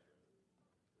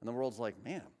 And the world's like,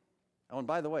 man. Oh, and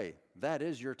by the way, that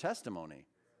is your testimony.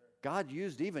 God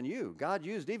used even you. God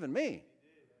used even me.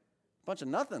 A bunch of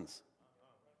nothings.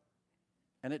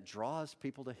 And it draws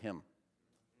people to him.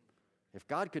 If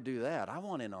God could do that, I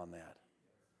want in on that.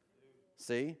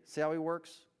 See how he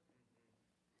works?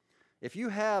 If you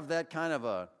have that kind of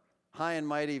a high and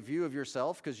mighty view of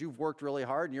yourself because you've worked really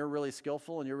hard and you're really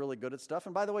skillful and you're really good at stuff,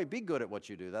 and by the way, be good at what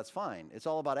you do, that's fine. It's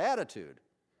all about attitude.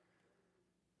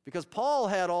 Because Paul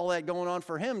had all that going on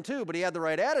for him too, but he had the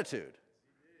right attitude,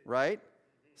 right?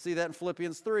 See that in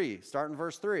Philippians 3, starting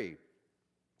verse 3.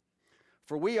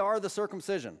 For we are the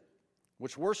circumcision,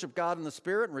 which worship God in the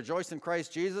Spirit and rejoice in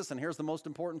Christ Jesus, and here's the most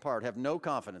important part, have no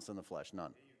confidence in the flesh,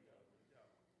 none.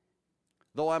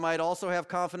 Though I might also have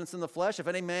confidence in the flesh, if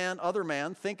any other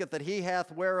man thinketh that he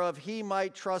hath whereof he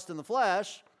might trust in the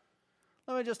flesh,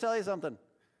 let me just tell you something.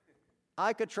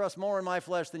 I could trust more in my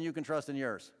flesh than you can trust in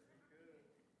yours.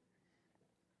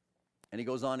 And he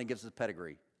goes on and gives his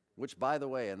pedigree, which, by the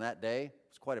way, in that day,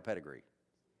 was quite a pedigree.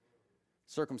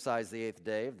 Circumcised the 8th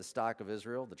day of the stock of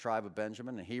Israel, the tribe of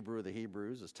Benjamin, and Hebrew of the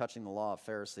Hebrews, as touching the law of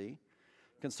Pharisee,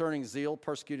 concerning zeal,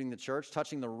 persecuting the church,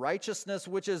 touching the righteousness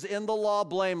which is in the law,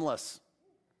 blameless.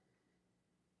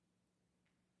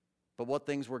 But what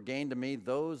things were gained to me,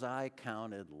 those I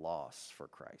counted loss for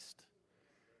Christ.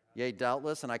 Yea,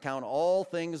 doubtless, and I count all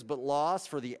things but loss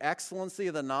for the excellency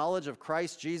of the knowledge of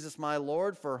Christ Jesus my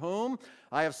Lord, for whom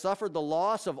I have suffered the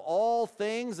loss of all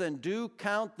things, and do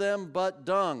count them but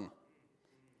dung,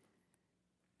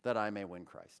 that I may win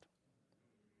Christ.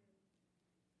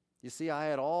 You see, I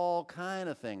had all kind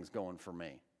of things going for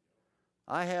me.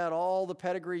 I had all the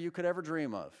pedigree you could ever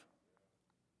dream of.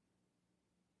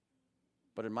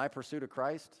 But in my pursuit of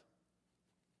Christ,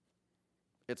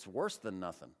 it's worse than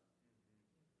nothing.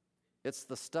 It's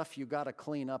the stuff you got to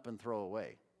clean up and throw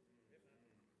away.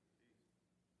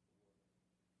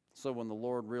 So when the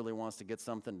Lord really wants to get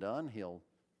something done, he'll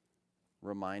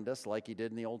remind us, like he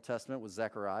did in the Old Testament with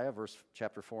Zechariah,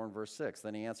 chapter 4 and verse 6.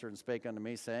 Then he answered and spake unto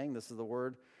me, saying, This is the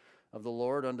word of the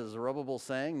Lord unto Zerubbabel,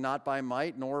 saying, Not by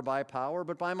might nor by power,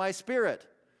 but by my Spirit,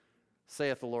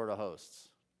 saith the Lord of hosts.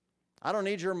 I don't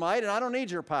need your might and I don't need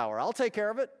your power. I'll take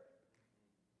care of it.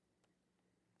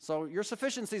 So your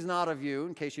sufficiency is not of you,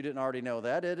 in case you didn't already know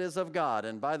that. It is of God.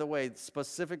 And by the way,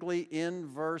 specifically in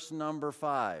verse number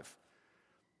 5,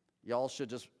 y'all should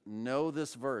just know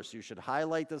this verse. You should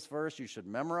highlight this verse. You should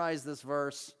memorize this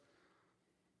verse.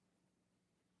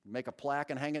 Make a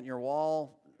plaque and hang it in your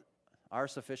wall. Our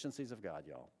sufficiency is of God,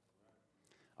 y'all.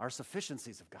 Our sufficiency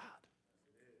is of God.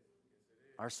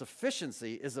 Our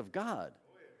sufficiency is of God.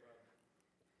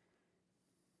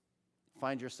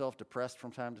 Find yourself depressed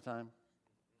from time to time?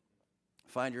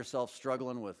 Find yourself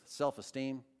struggling with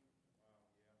self-esteem?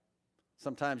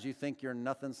 Sometimes you think you're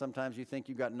nothing. Sometimes you think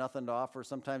you got nothing to offer.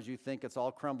 Sometimes you think it's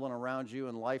all crumbling around you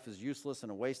and life is useless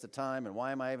and a waste of time and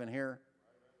why am I even here?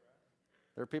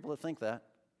 There are people that think that.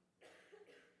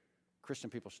 Christian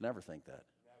people should never think that.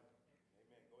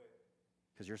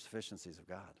 Because your sufficiency is of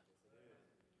God.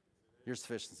 Your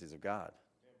sufficiency is of God.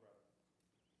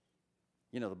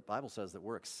 You know, the Bible says that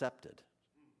we're accepted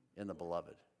in the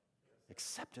beloved.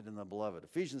 Accepted in the beloved.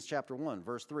 Ephesians chapter 1,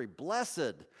 verse 3.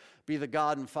 Blessed be the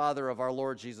God and Father of our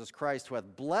Lord Jesus Christ, who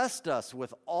hath blessed us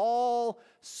with all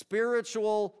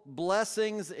spiritual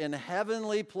blessings in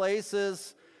heavenly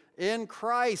places in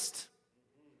Christ,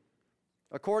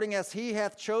 according as he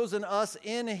hath chosen us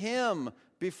in him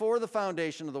before the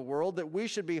foundation of the world, that we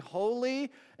should be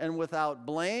holy and without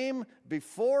blame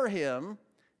before him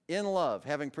in love,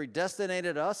 having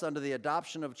predestinated us unto the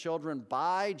adoption of children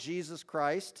by Jesus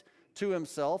Christ to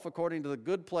himself, according to the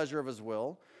good pleasure of his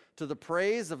will, to the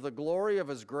praise of the glory of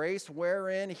his grace,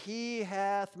 wherein he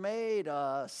hath made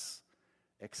us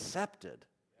accepted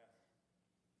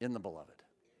in the beloved.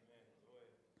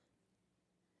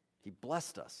 He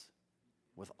blessed us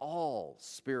with all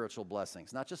spiritual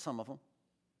blessings, not just some of them.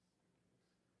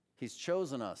 He's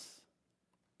chosen us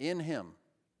in him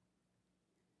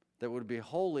that would be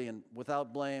holy and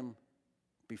without blame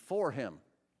before him.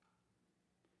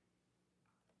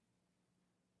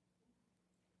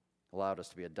 Allowed us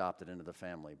to be adopted into the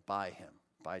family by him,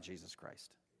 by Jesus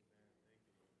Christ.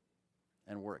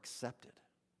 And we're accepted.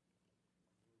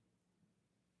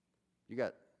 You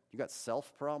got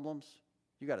self problems?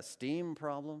 You got esteem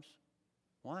problems?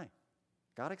 Why?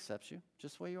 God accepts you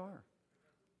just the way you are.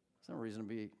 There's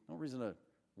no reason to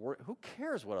worry. Who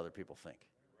cares what other people think?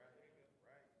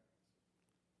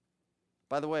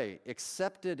 By the way,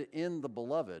 accepted in the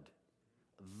beloved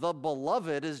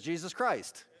is Jesus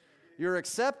Christ. You're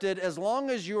accepted as long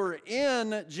as you're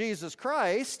in Jesus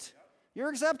Christ, you're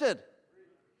accepted.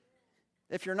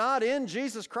 If you're not in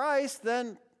Jesus Christ,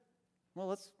 then, well,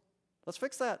 let's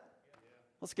fix that.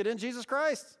 Let's get in Jesus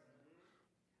Christ.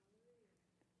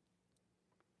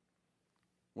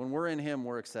 When we're in him,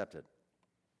 we're accepted.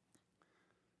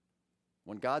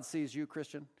 When God sees you,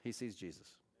 Christian, he sees Jesus.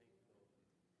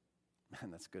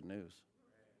 Man, that's good news.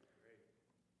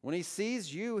 When he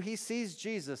sees you, he sees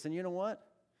Jesus. And you know what?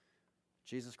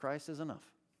 Jesus Christ is enough.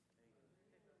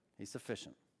 He's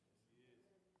sufficient.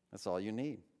 That's all you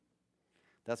need.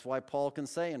 That's why Paul can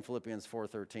say in Philippians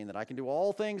 4:13 that I can do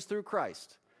all things through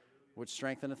Christ, which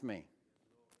strengtheneth me.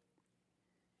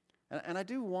 And I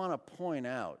do want to point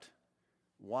out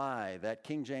why that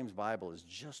King James Bible is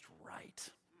just right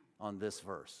on this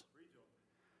verse.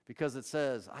 Because it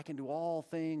says, I can do all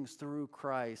things through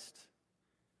Christ,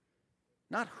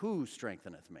 not who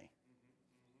strengtheneth me,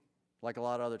 like a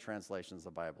lot of other translations of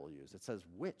the Bible use. It says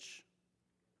which.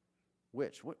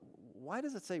 Which. Why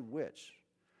does it say which?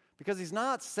 Because he's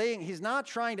not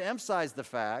trying to emphasize the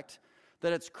fact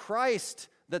that it's Christ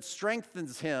that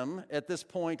strengthens him at this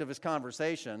point of his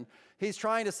conversation. He's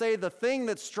trying to say the thing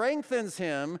that strengthens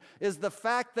him is the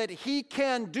fact that he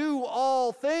can do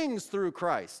all things through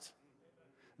Christ.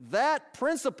 That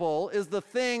principle is the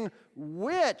thing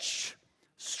which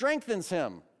strengthens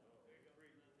him.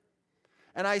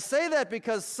 And I say that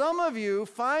because some of you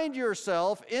find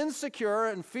yourself insecure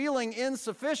and feeling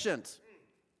insufficient.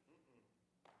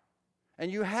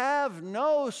 And you have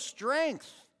no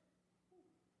strength.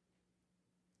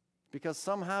 Because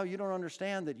somehow you don't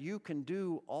understand that you can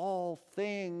do all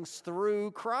things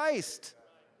through Christ.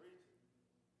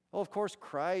 Well, of course,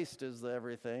 Christ is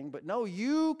everything, but no,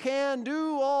 you can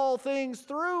do all things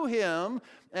through him,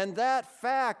 and that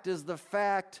fact is the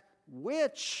fact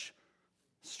which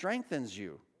strengthens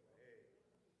you.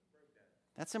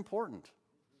 That's important.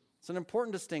 It's an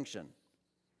important distinction.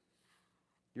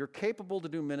 You're capable to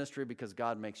do ministry because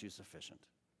God makes you sufficient.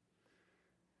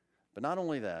 But not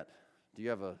only that, do you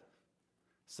have a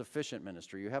sufficient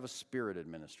ministry? You have a spirited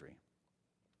ministry.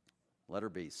 Letter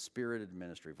B, spirited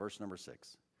ministry, verse number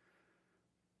 6.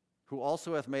 Who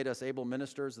also hath made us able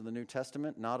ministers of the New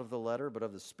Testament, not of the letter, but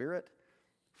of the Spirit.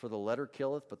 For the letter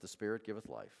killeth, but the Spirit giveth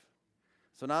life.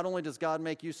 So not only does God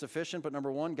make you sufficient, but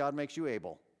number one, God makes you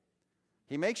able.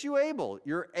 He makes you able.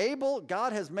 You're able.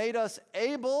 God has made us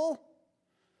able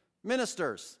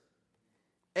ministers.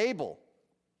 Able.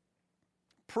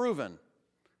 Proven.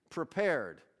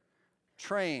 Prepared.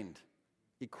 Trained.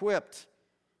 Equipped.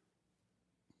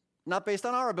 Not based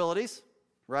on our abilities,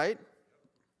 right?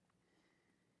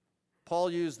 Paul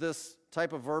used this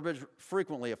type of verbiage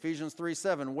frequently. Ephesians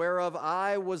 3:7, whereof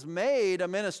I was made a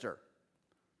minister.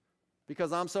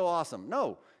 Because I'm so awesome.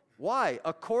 No. Why?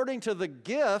 According to the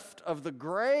gift of the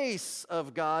grace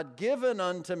of God given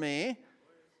unto me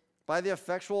by the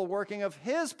effectual working of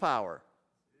his power.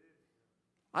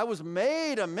 I was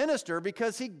made a minister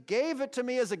because he gave it to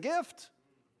me as a gift.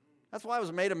 That's why I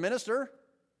was made a minister.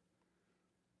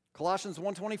 Colossians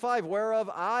 1:25, whereof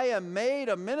I am made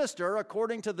a minister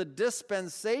according to the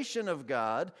dispensation of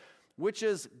God, which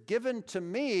is given to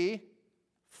me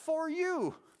for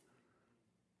you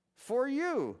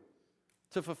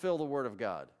to fulfill the word of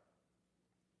God.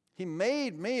 He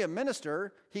made me a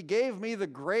minister. He gave me the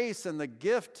grace and the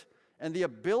gift and the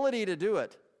ability to do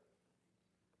it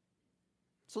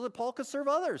so that Paul could serve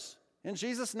others in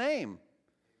Jesus' name.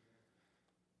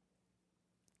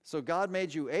 So God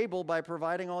made you able by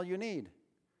providing all you need.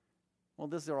 Well,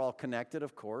 these are all connected,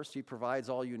 of course. He provides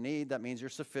all you need. That means you're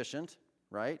sufficient,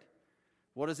 right?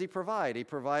 What does he provide? He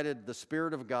provided the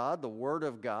Spirit of God, the Word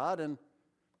of God, and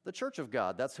the church of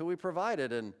God. That's who he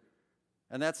provided. And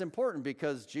that's important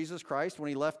because Jesus Christ, when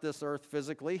he left this earth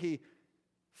physically, he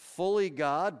fully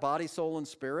God, body, soul, and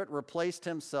spirit, replaced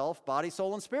himself, body,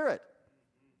 soul, and spirit.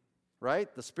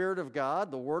 Right? The Spirit of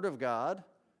God, the Word of God,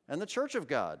 and the church of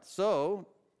God. So,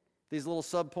 these little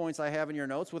subpoints I have in your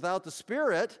notes, without the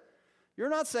Spirit, you're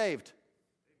not saved.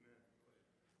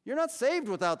 You're not saved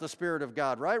without the Spirit of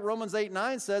God, right? Romans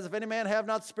 8:9 says, if any man have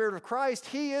not the Spirit of Christ,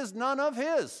 he is none of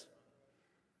his.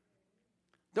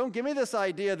 Don't give me this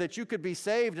idea that you could be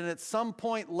saved and at some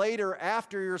point later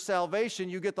after your salvation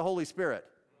you get the Holy Spirit.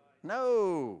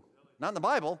 No, not in the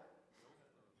Bible.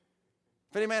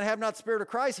 If any man have not the Spirit of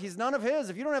Christ, he's none of his.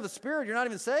 If you don't have the Spirit, you're not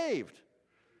even saved.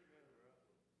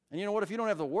 And you know what? If you don't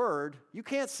have the Word, you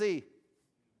can't see.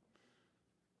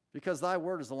 Because thy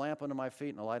Word is a lamp unto my feet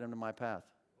and a light unto my path.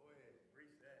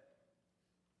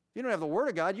 If you don't have the Word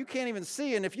of God, you can't even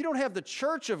see. And if you don't have the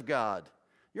church of God,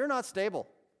 you're not stable.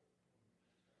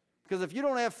 Because if you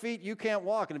don't have feet, you can't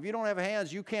walk. And if you don't have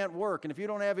hands, you can't work. And if you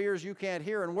don't have ears, you can't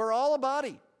hear. And we're all a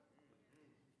body.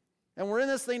 And we're in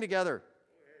this thing together.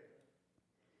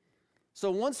 So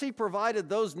once he provided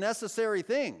those necessary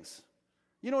things,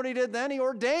 you know what he did then? He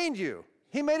ordained you.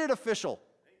 He made it official.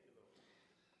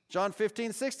 John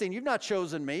 15:16, you've not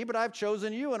chosen me, but I've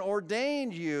chosen you and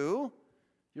ordained you.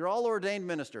 You're all ordained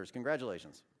ministers.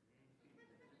 Congratulations.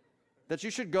 That you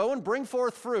should go and bring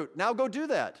forth fruit. Now go do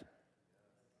that.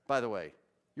 By the way,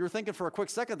 you were thinking for a quick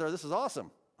second there, this is awesome.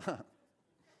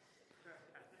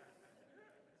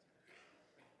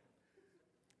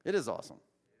 It is awesome.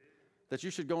 That you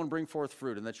should go and bring forth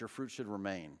fruit and that your fruit should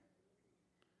remain.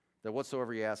 That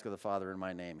whatsoever you ask of the Father in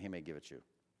my name, he may give it you.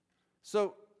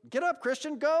 So get up,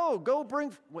 Christian, go. Go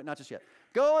bring, wait, not just yet.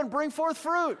 Go and bring forth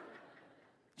fruit.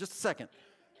 Just a second.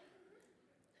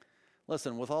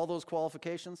 Listen, with all those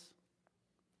qualifications,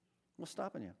 what's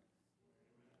stopping you?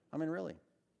 I mean, really,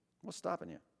 what's stopping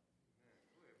you?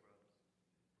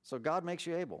 So God makes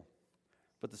you able,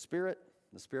 but the Spirit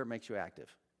makes you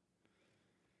active.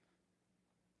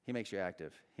 He makes you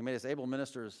active. He made us able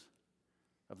ministers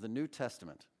of the New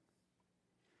Testament.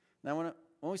 Now,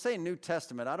 when we say New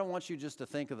Testament, I don't want you just to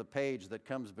think of the page that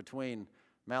comes between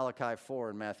Malachi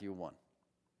 4 and Matthew 1.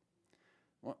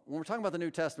 When we're talking about the New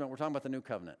Testament, we're talking about the New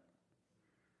Covenant.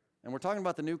 And we're talking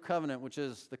about the New Covenant, which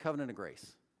is the covenant of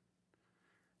grace.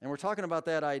 And we're talking about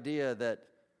that idea that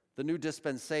the new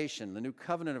dispensation, the new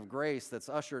covenant of grace that's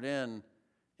ushered in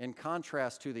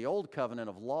contrast to the old covenant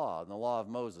of law and the law of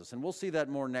Moses. And we'll see that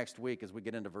more next week as we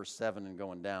get into verse 7 and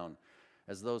going down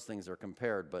as those things are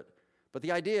compared. But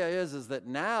the idea is that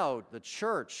now the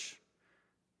church,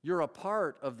 you're a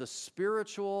part of the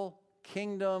spiritual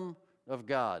kingdom of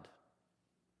God.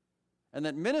 And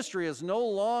that ministry is no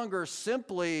longer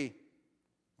simply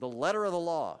the letter of the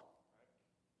law.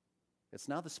 It's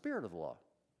now the spirit of the law,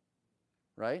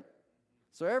 right?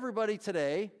 So everybody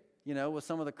today, you know, with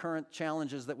some of the current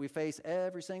challenges that we face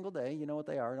every single day, you know what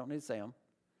they are, I don't need to say them.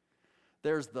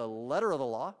 There's the letter of the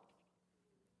law,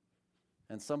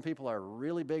 and some people are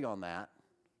really big on that.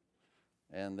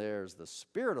 And there's the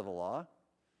spirit of the law,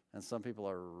 and some people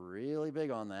are really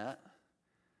big on that.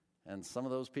 And some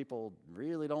of those people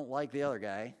really don't like the other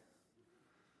guy.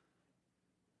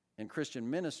 In Christian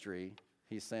ministry,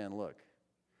 he's saying, look,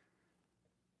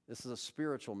 this is a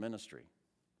spiritual ministry.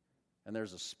 And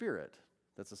there's a spirit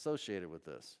that's associated with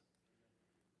this.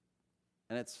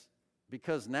 And it's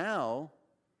because now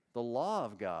the law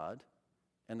of God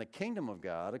and the kingdom of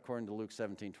God, according to Luke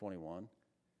 17:21,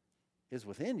 is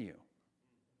within you.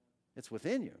 It's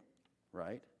within you,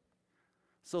 right?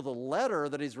 So the letter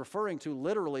that he's referring to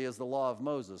literally is the law of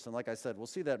Moses. And like I said, we'll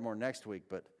see that more next week.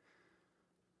 But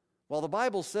while the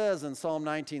Bible says in Psalm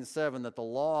 19:7 that the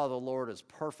law of the Lord is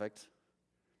perfect,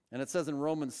 and it says in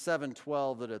Romans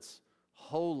 7:12 that it's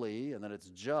holy and that it's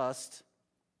just,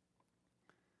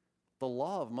 the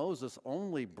law of Moses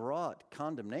only brought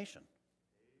condemnation.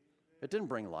 It didn't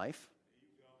bring life.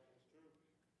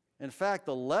 In fact,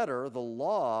 the letter, the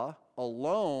law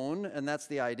alone, and that's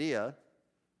the idea,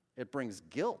 it brings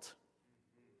guilt.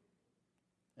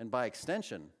 And by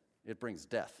extension, it brings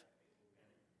death.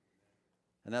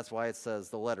 And that's why it says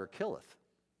the letter killeth,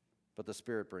 but the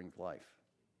Spirit brings life.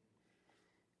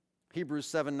 Hebrews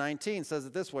 7:19 says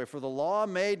it this way, for the law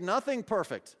made nothing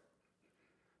perfect,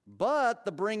 but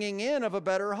the bringing in of a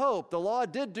better hope. The law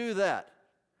did do that.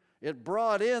 It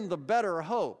brought in the better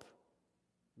hope,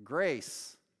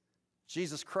 grace,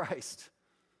 Jesus Christ,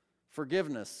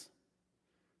 forgiveness.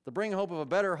 The bringing hope of a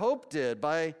better hope did,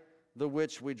 by the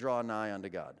which we draw nigh unto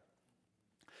God.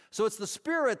 So it's the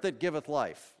Spirit that giveth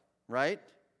life, right?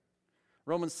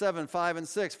 Romans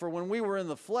 7:5-6, for when we were in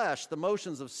the flesh, the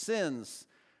motions of sins,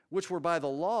 which were by the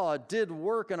law, did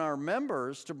work in our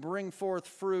members to bring forth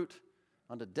fruit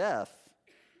unto death.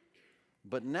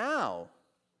 But now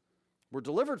we're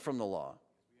delivered from the law,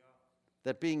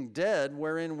 that being dead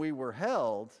wherein we were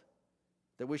held,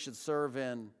 that we should serve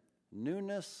in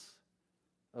newness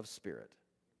of spirit,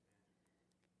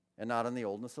 and not in the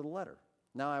oldness of the letter.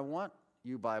 Now I want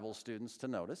you Bible students to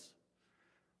notice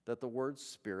that the word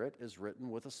Spirit is written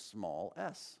with a small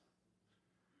s.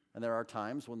 And there are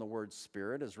times when the word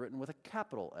Spirit is written with a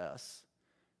capital S.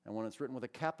 And when it's written with a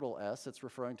capital S, it's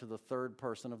referring to the third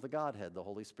person of the Godhead, the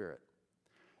Holy Spirit.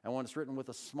 And when it's written with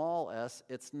a small s,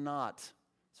 it's not.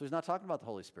 So he's not talking about the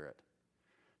Holy Spirit.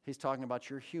 He's talking about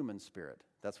your human spirit.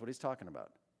 That's what he's talking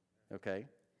about. Okay?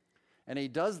 And he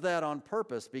does that on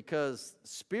purpose because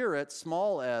Spirit,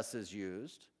 small s, is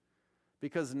used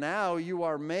because now you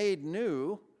are made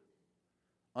new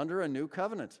under a new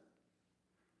covenant.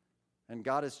 And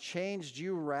God has changed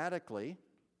you radically,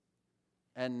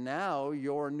 and now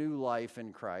your new life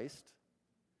in Christ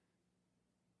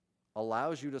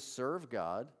allows you to serve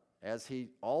God as he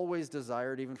always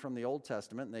desired, even from the Old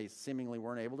Testament, and they seemingly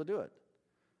weren't able to do it,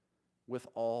 with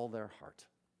all their heart.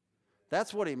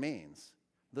 That's what he means.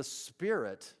 The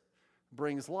Spirit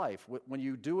brings life when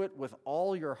you do it with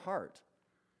all your heart.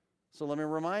 So let me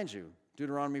remind you,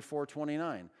 Deuteronomy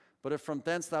 4:29. But if from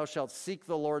thence thou shalt seek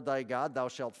the Lord thy God, thou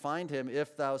shalt find him,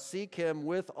 if thou seek him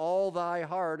with all thy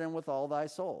heart and with all thy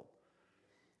soul.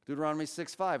 Deuteronomy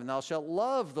 6:5, and thou shalt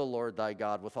love the Lord thy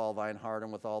God with all thine heart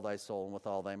and with all thy soul and with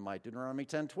all thy might. Deuteronomy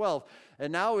 10:12,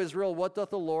 and now Israel, what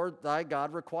doth the Lord thy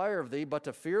God require of thee, but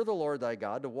to fear the Lord thy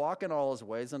God, to walk in all his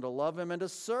ways, and to love him, and to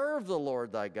serve the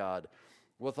Lord thy God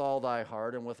with all thy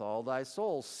heart and with all thy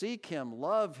soul. Seek him,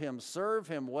 love him, serve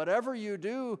him. Whatever you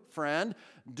do, friend,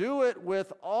 do it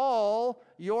with all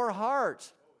your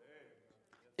heart.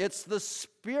 It's the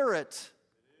Spirit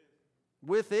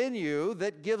within you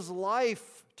that gives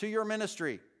life to your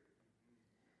ministry.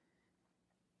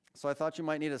 So I thought you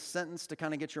might need a sentence to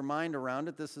kind of get your mind around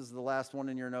it. This is the last one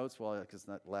in your notes. Well, it's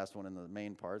not the last one in the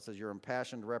main part. It says your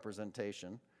impassioned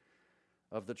representation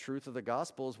of the truth of the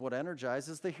gospel is what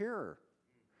energizes the hearer.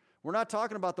 We're not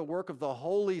talking about the work of the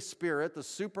Holy Spirit, the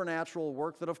supernatural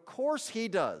work that of course he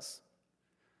does.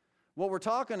 What we're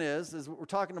talking is we're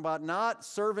talking about not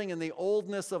serving in the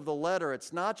oldness of the letter.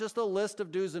 It's not just a list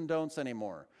of do's and don'ts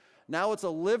anymore. Now it's a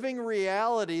living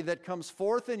reality that comes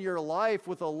forth in your life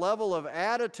with a level of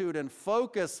attitude and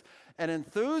focus and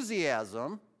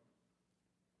enthusiasm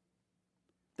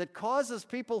that causes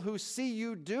people who see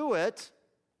you do it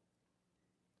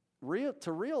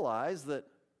to realize that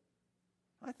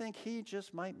I think he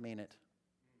just might mean it.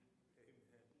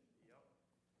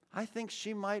 I think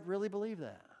she might really believe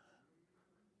that.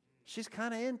 She's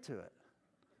kind of into it.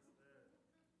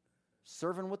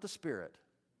 Serving with the Spirit,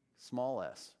 small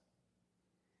s.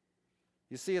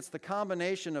 You see, it's the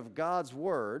combination of God's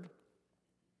Word,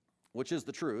 which is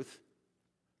the truth,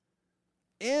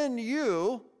 in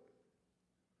you,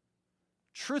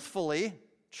 truthfully,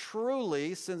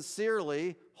 truly,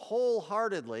 sincerely,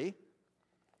 wholeheartedly,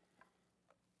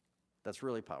 that's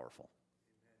really powerful.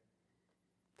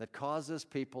 That causes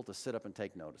people to sit up and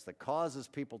take notice. That causes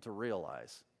people to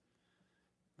realize,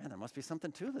 man, there must be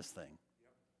something to this thing.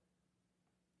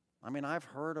 I mean, I've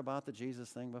heard about the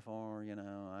Jesus thing before, you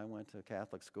know. I went to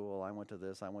Catholic school. I went to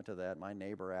this. I went to that. My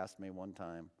neighbor asked me one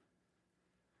time.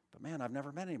 But man, I've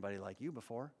never met anybody like you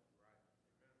before.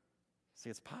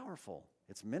 See, it's powerful.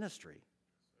 It's ministry.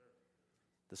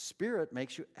 The Spirit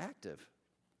makes you active,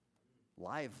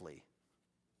 lively.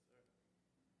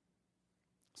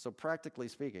 So practically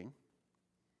speaking,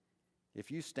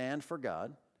 if you stand for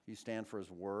God, if you stand for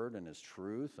his word and his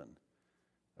truth and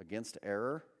against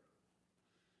error,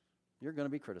 you're going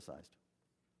to be criticized.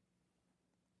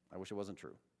 I wish it wasn't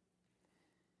true.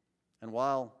 And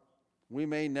while We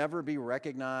may never be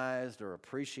recognized or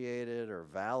appreciated or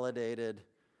validated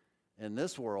in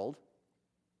this world.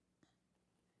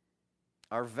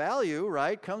 Our value,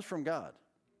 right, comes from God.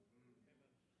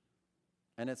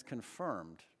 And it's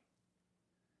confirmed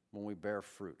when we bear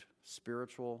fruit,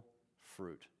 spiritual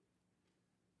fruit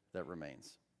that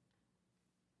remains.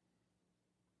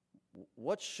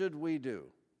 What should we do?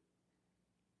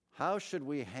 How should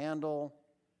we handle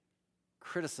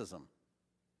criticism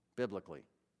biblically?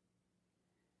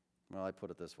 Well, I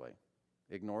put it this way.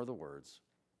 Ignore the words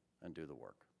and do the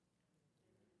work.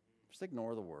 Just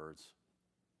ignore the words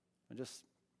and just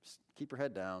keep your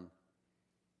head down.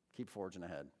 Keep forging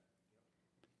ahead.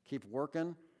 Keep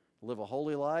working. Live a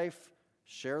holy life.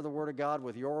 Share the Word of God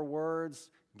with your words.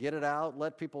 Get it out.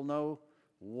 Let people know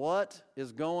what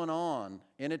is going on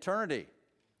in eternity.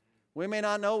 We may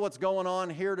not know what's going on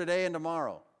here today and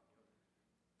tomorrow,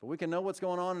 but we can know what's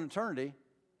going on in eternity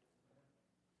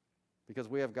because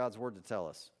we have God's Word to tell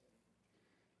us.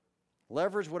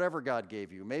 Leverage whatever God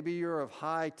gave you. Maybe you're of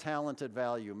high talented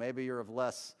value. Maybe you're of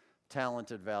less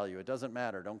talented value. It doesn't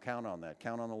matter. Don't count on that.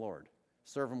 Count on the Lord.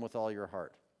 Serve Him with all your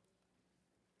heart.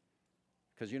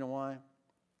 Because you know why?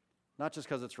 Not just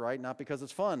because it's right, not because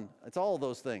it's fun. It's all of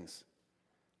those things.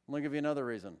 I'm going to give you another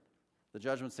reason. The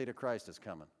judgment seat of Christ is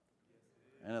coming.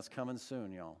 And it's coming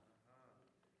soon, y'all.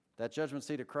 That judgment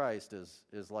seat of Christ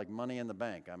is like money in the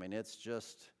bank. I mean, it's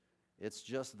just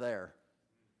there.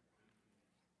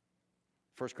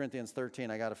 1 Corinthians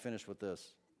 13, I got to finish with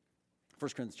this.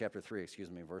 1 Corinthians chapter 3,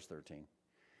 verse 13.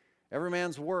 Every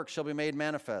man's work shall be made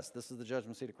manifest. This is the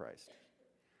judgment seat of Christ.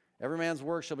 Every man's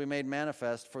work shall be made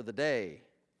manifest for the day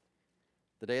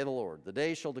of the Lord. The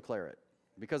day shall declare it,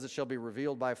 because it shall be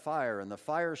revealed by fire, and the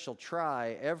fire shall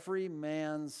try every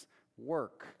man's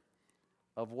work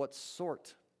of what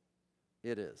sort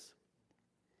it is.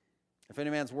 If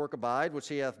any man's work abide, which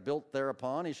he hath built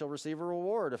thereupon, he shall receive a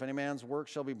reward. If any man's work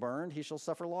shall be burned, he shall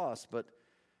suffer loss, but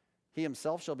he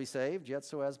himself shall be saved, yet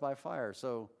so as by fire.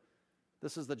 So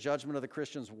this is the judgment of the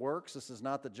Christian's works. This is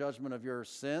not the judgment of your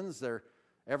sins.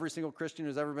 Every single Christian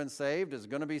who's ever been saved is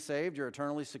going to be saved. You're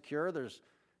eternally secure.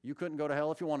 You couldn't go to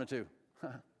hell if you wanted to.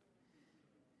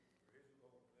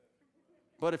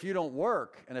 But if you don't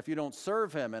work, and if you don't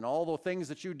serve Him, and all the things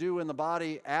that you do in the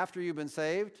body after you've been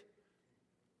saved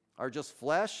are just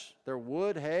flesh, they're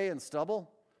wood, hay, and stubble,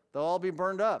 they'll all be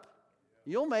burned up.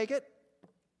 You'll make it.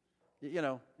 You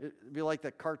know, it'd be like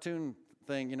the cartoon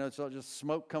thing, so just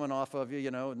smoke coming off of you,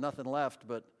 nothing left.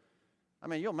 But, I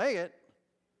mean, you'll make it.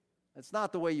 It's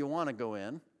not the way you want to go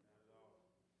in.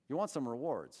 You want some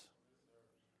rewards.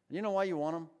 And you know why you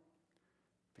want them?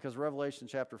 Because Revelation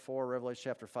chapter 4, Revelation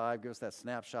chapter 5 gives that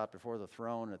snapshot before the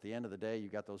throne. And at the end of the day, you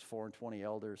got those 4 and 20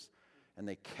 elders, and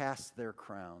they cast their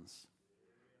crowns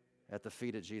at the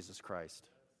feet of Jesus Christ.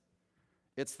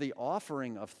 It's the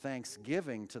offering of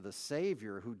thanksgiving to the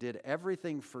Savior who did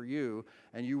everything for you,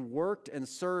 and you worked and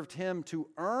served Him to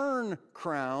earn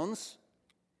crowns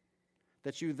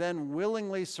that you then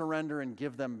willingly surrender and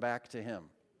give them back to Him.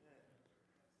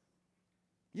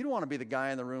 You don't want to be the guy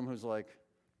in the room who's like,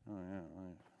 oh yeah.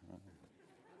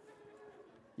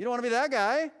 You don't want to be that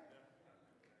guy.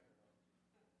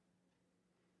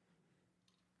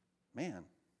 Man,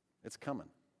 it's coming.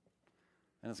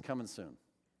 And it's coming soon.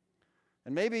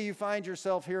 And maybe you find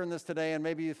yourself hearing this today, and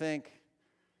maybe you think,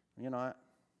 I've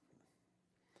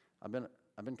been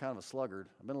kind of a sluggard.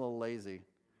 I've been a little lazy.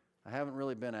 I haven't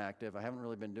really been active. I haven't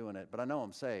really been doing it, but I know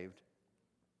I'm saved.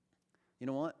 You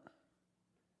know what?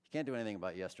 You can't do anything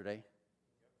about yesterday.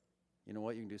 You know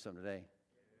what? You can do something today.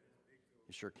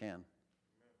 You sure can.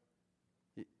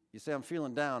 You say, I'm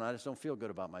feeling down. I just don't feel good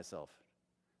about myself.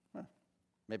 Well,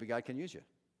 maybe God can use you.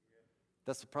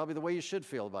 That's probably the way you should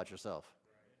feel about yourself.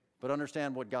 But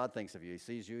understand what God thinks of you. He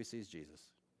sees you. He sees Jesus.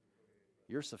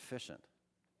 You're sufficient.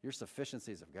 Your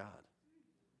sufficiencies of God.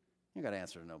 You got to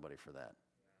answer to nobody for that.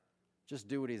 Just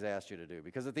do what He's asked you to do.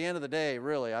 Because at the end of the day,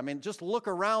 really, just look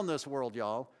around this world,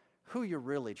 y'all. Who you're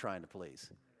really trying to please?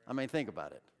 Think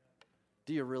about it.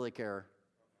 Do you really care?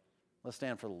 Let's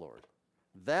stand for the Lord.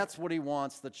 That's what He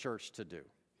wants the church to do.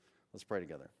 Let's pray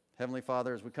together. Heavenly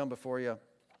Father, as we come before You,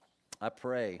 I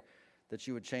pray that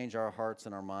You would change our hearts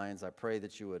and our minds. I pray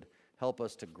that You would help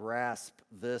us to grasp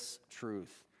this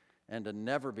truth and to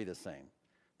never be the same.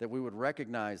 That we would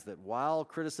recognize that while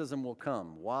criticism will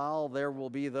come, while there will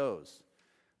be those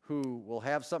who will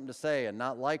have something to say and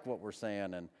not like what we're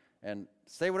saying and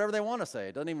say whatever they want to say,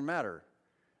 it doesn't even matter.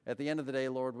 At the end of the day,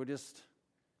 Lord, we just,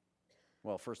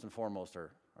 first and foremost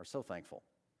are so thankful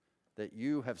that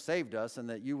You have saved us and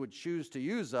that You would choose to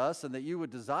use us and that You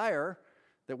would desire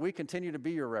that we continue to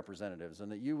be your representatives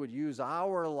and that you would use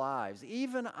our lives,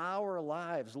 even our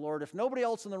lives, Lord. If nobody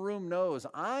else in the room knows,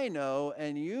 I know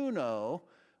and you know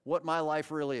what my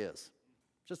life really is.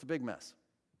 Just a big mess.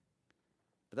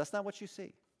 But that's not what you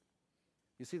see.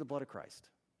 You see the blood of Christ.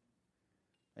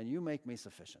 And you make me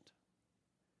sufficient.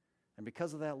 And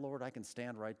because of that, Lord, I can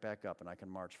stand right back up and I can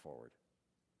march forward.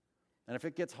 And if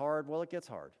it gets hard, well, it gets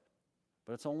hard.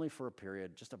 But it's only for a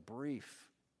period, just a brief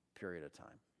period of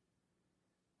time.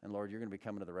 And Lord, you're going to be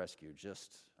coming to the rescue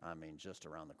just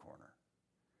around the corner.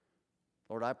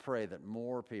 Lord, I pray that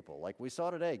more people, like we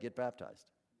saw today, get baptized,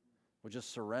 would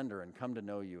just surrender and come to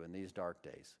know you in these dark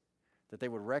days. That they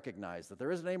would recognize that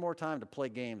there isn't any more time to play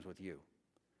games with you.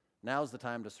 Now's the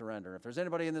time to surrender. If there's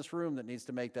anybody in this room that needs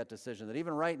to make that decision, that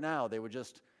even right now they would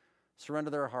just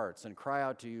surrender their hearts and cry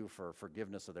out to you for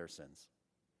forgiveness of their sins.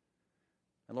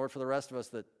 And Lord, for the rest of us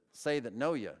that say that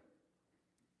know you,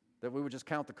 that we would just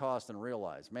count the cost and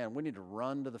realize, man, we need to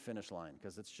run to the finish line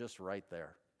because it's just right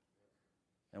there.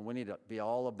 And we need to be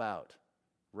all about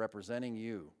representing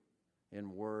you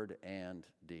in word and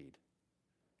deed.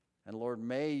 And Lord,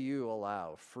 may you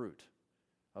allow fruit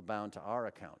abound to our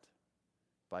account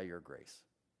by your grace.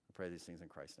 I pray these things in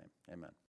Christ's name. Amen.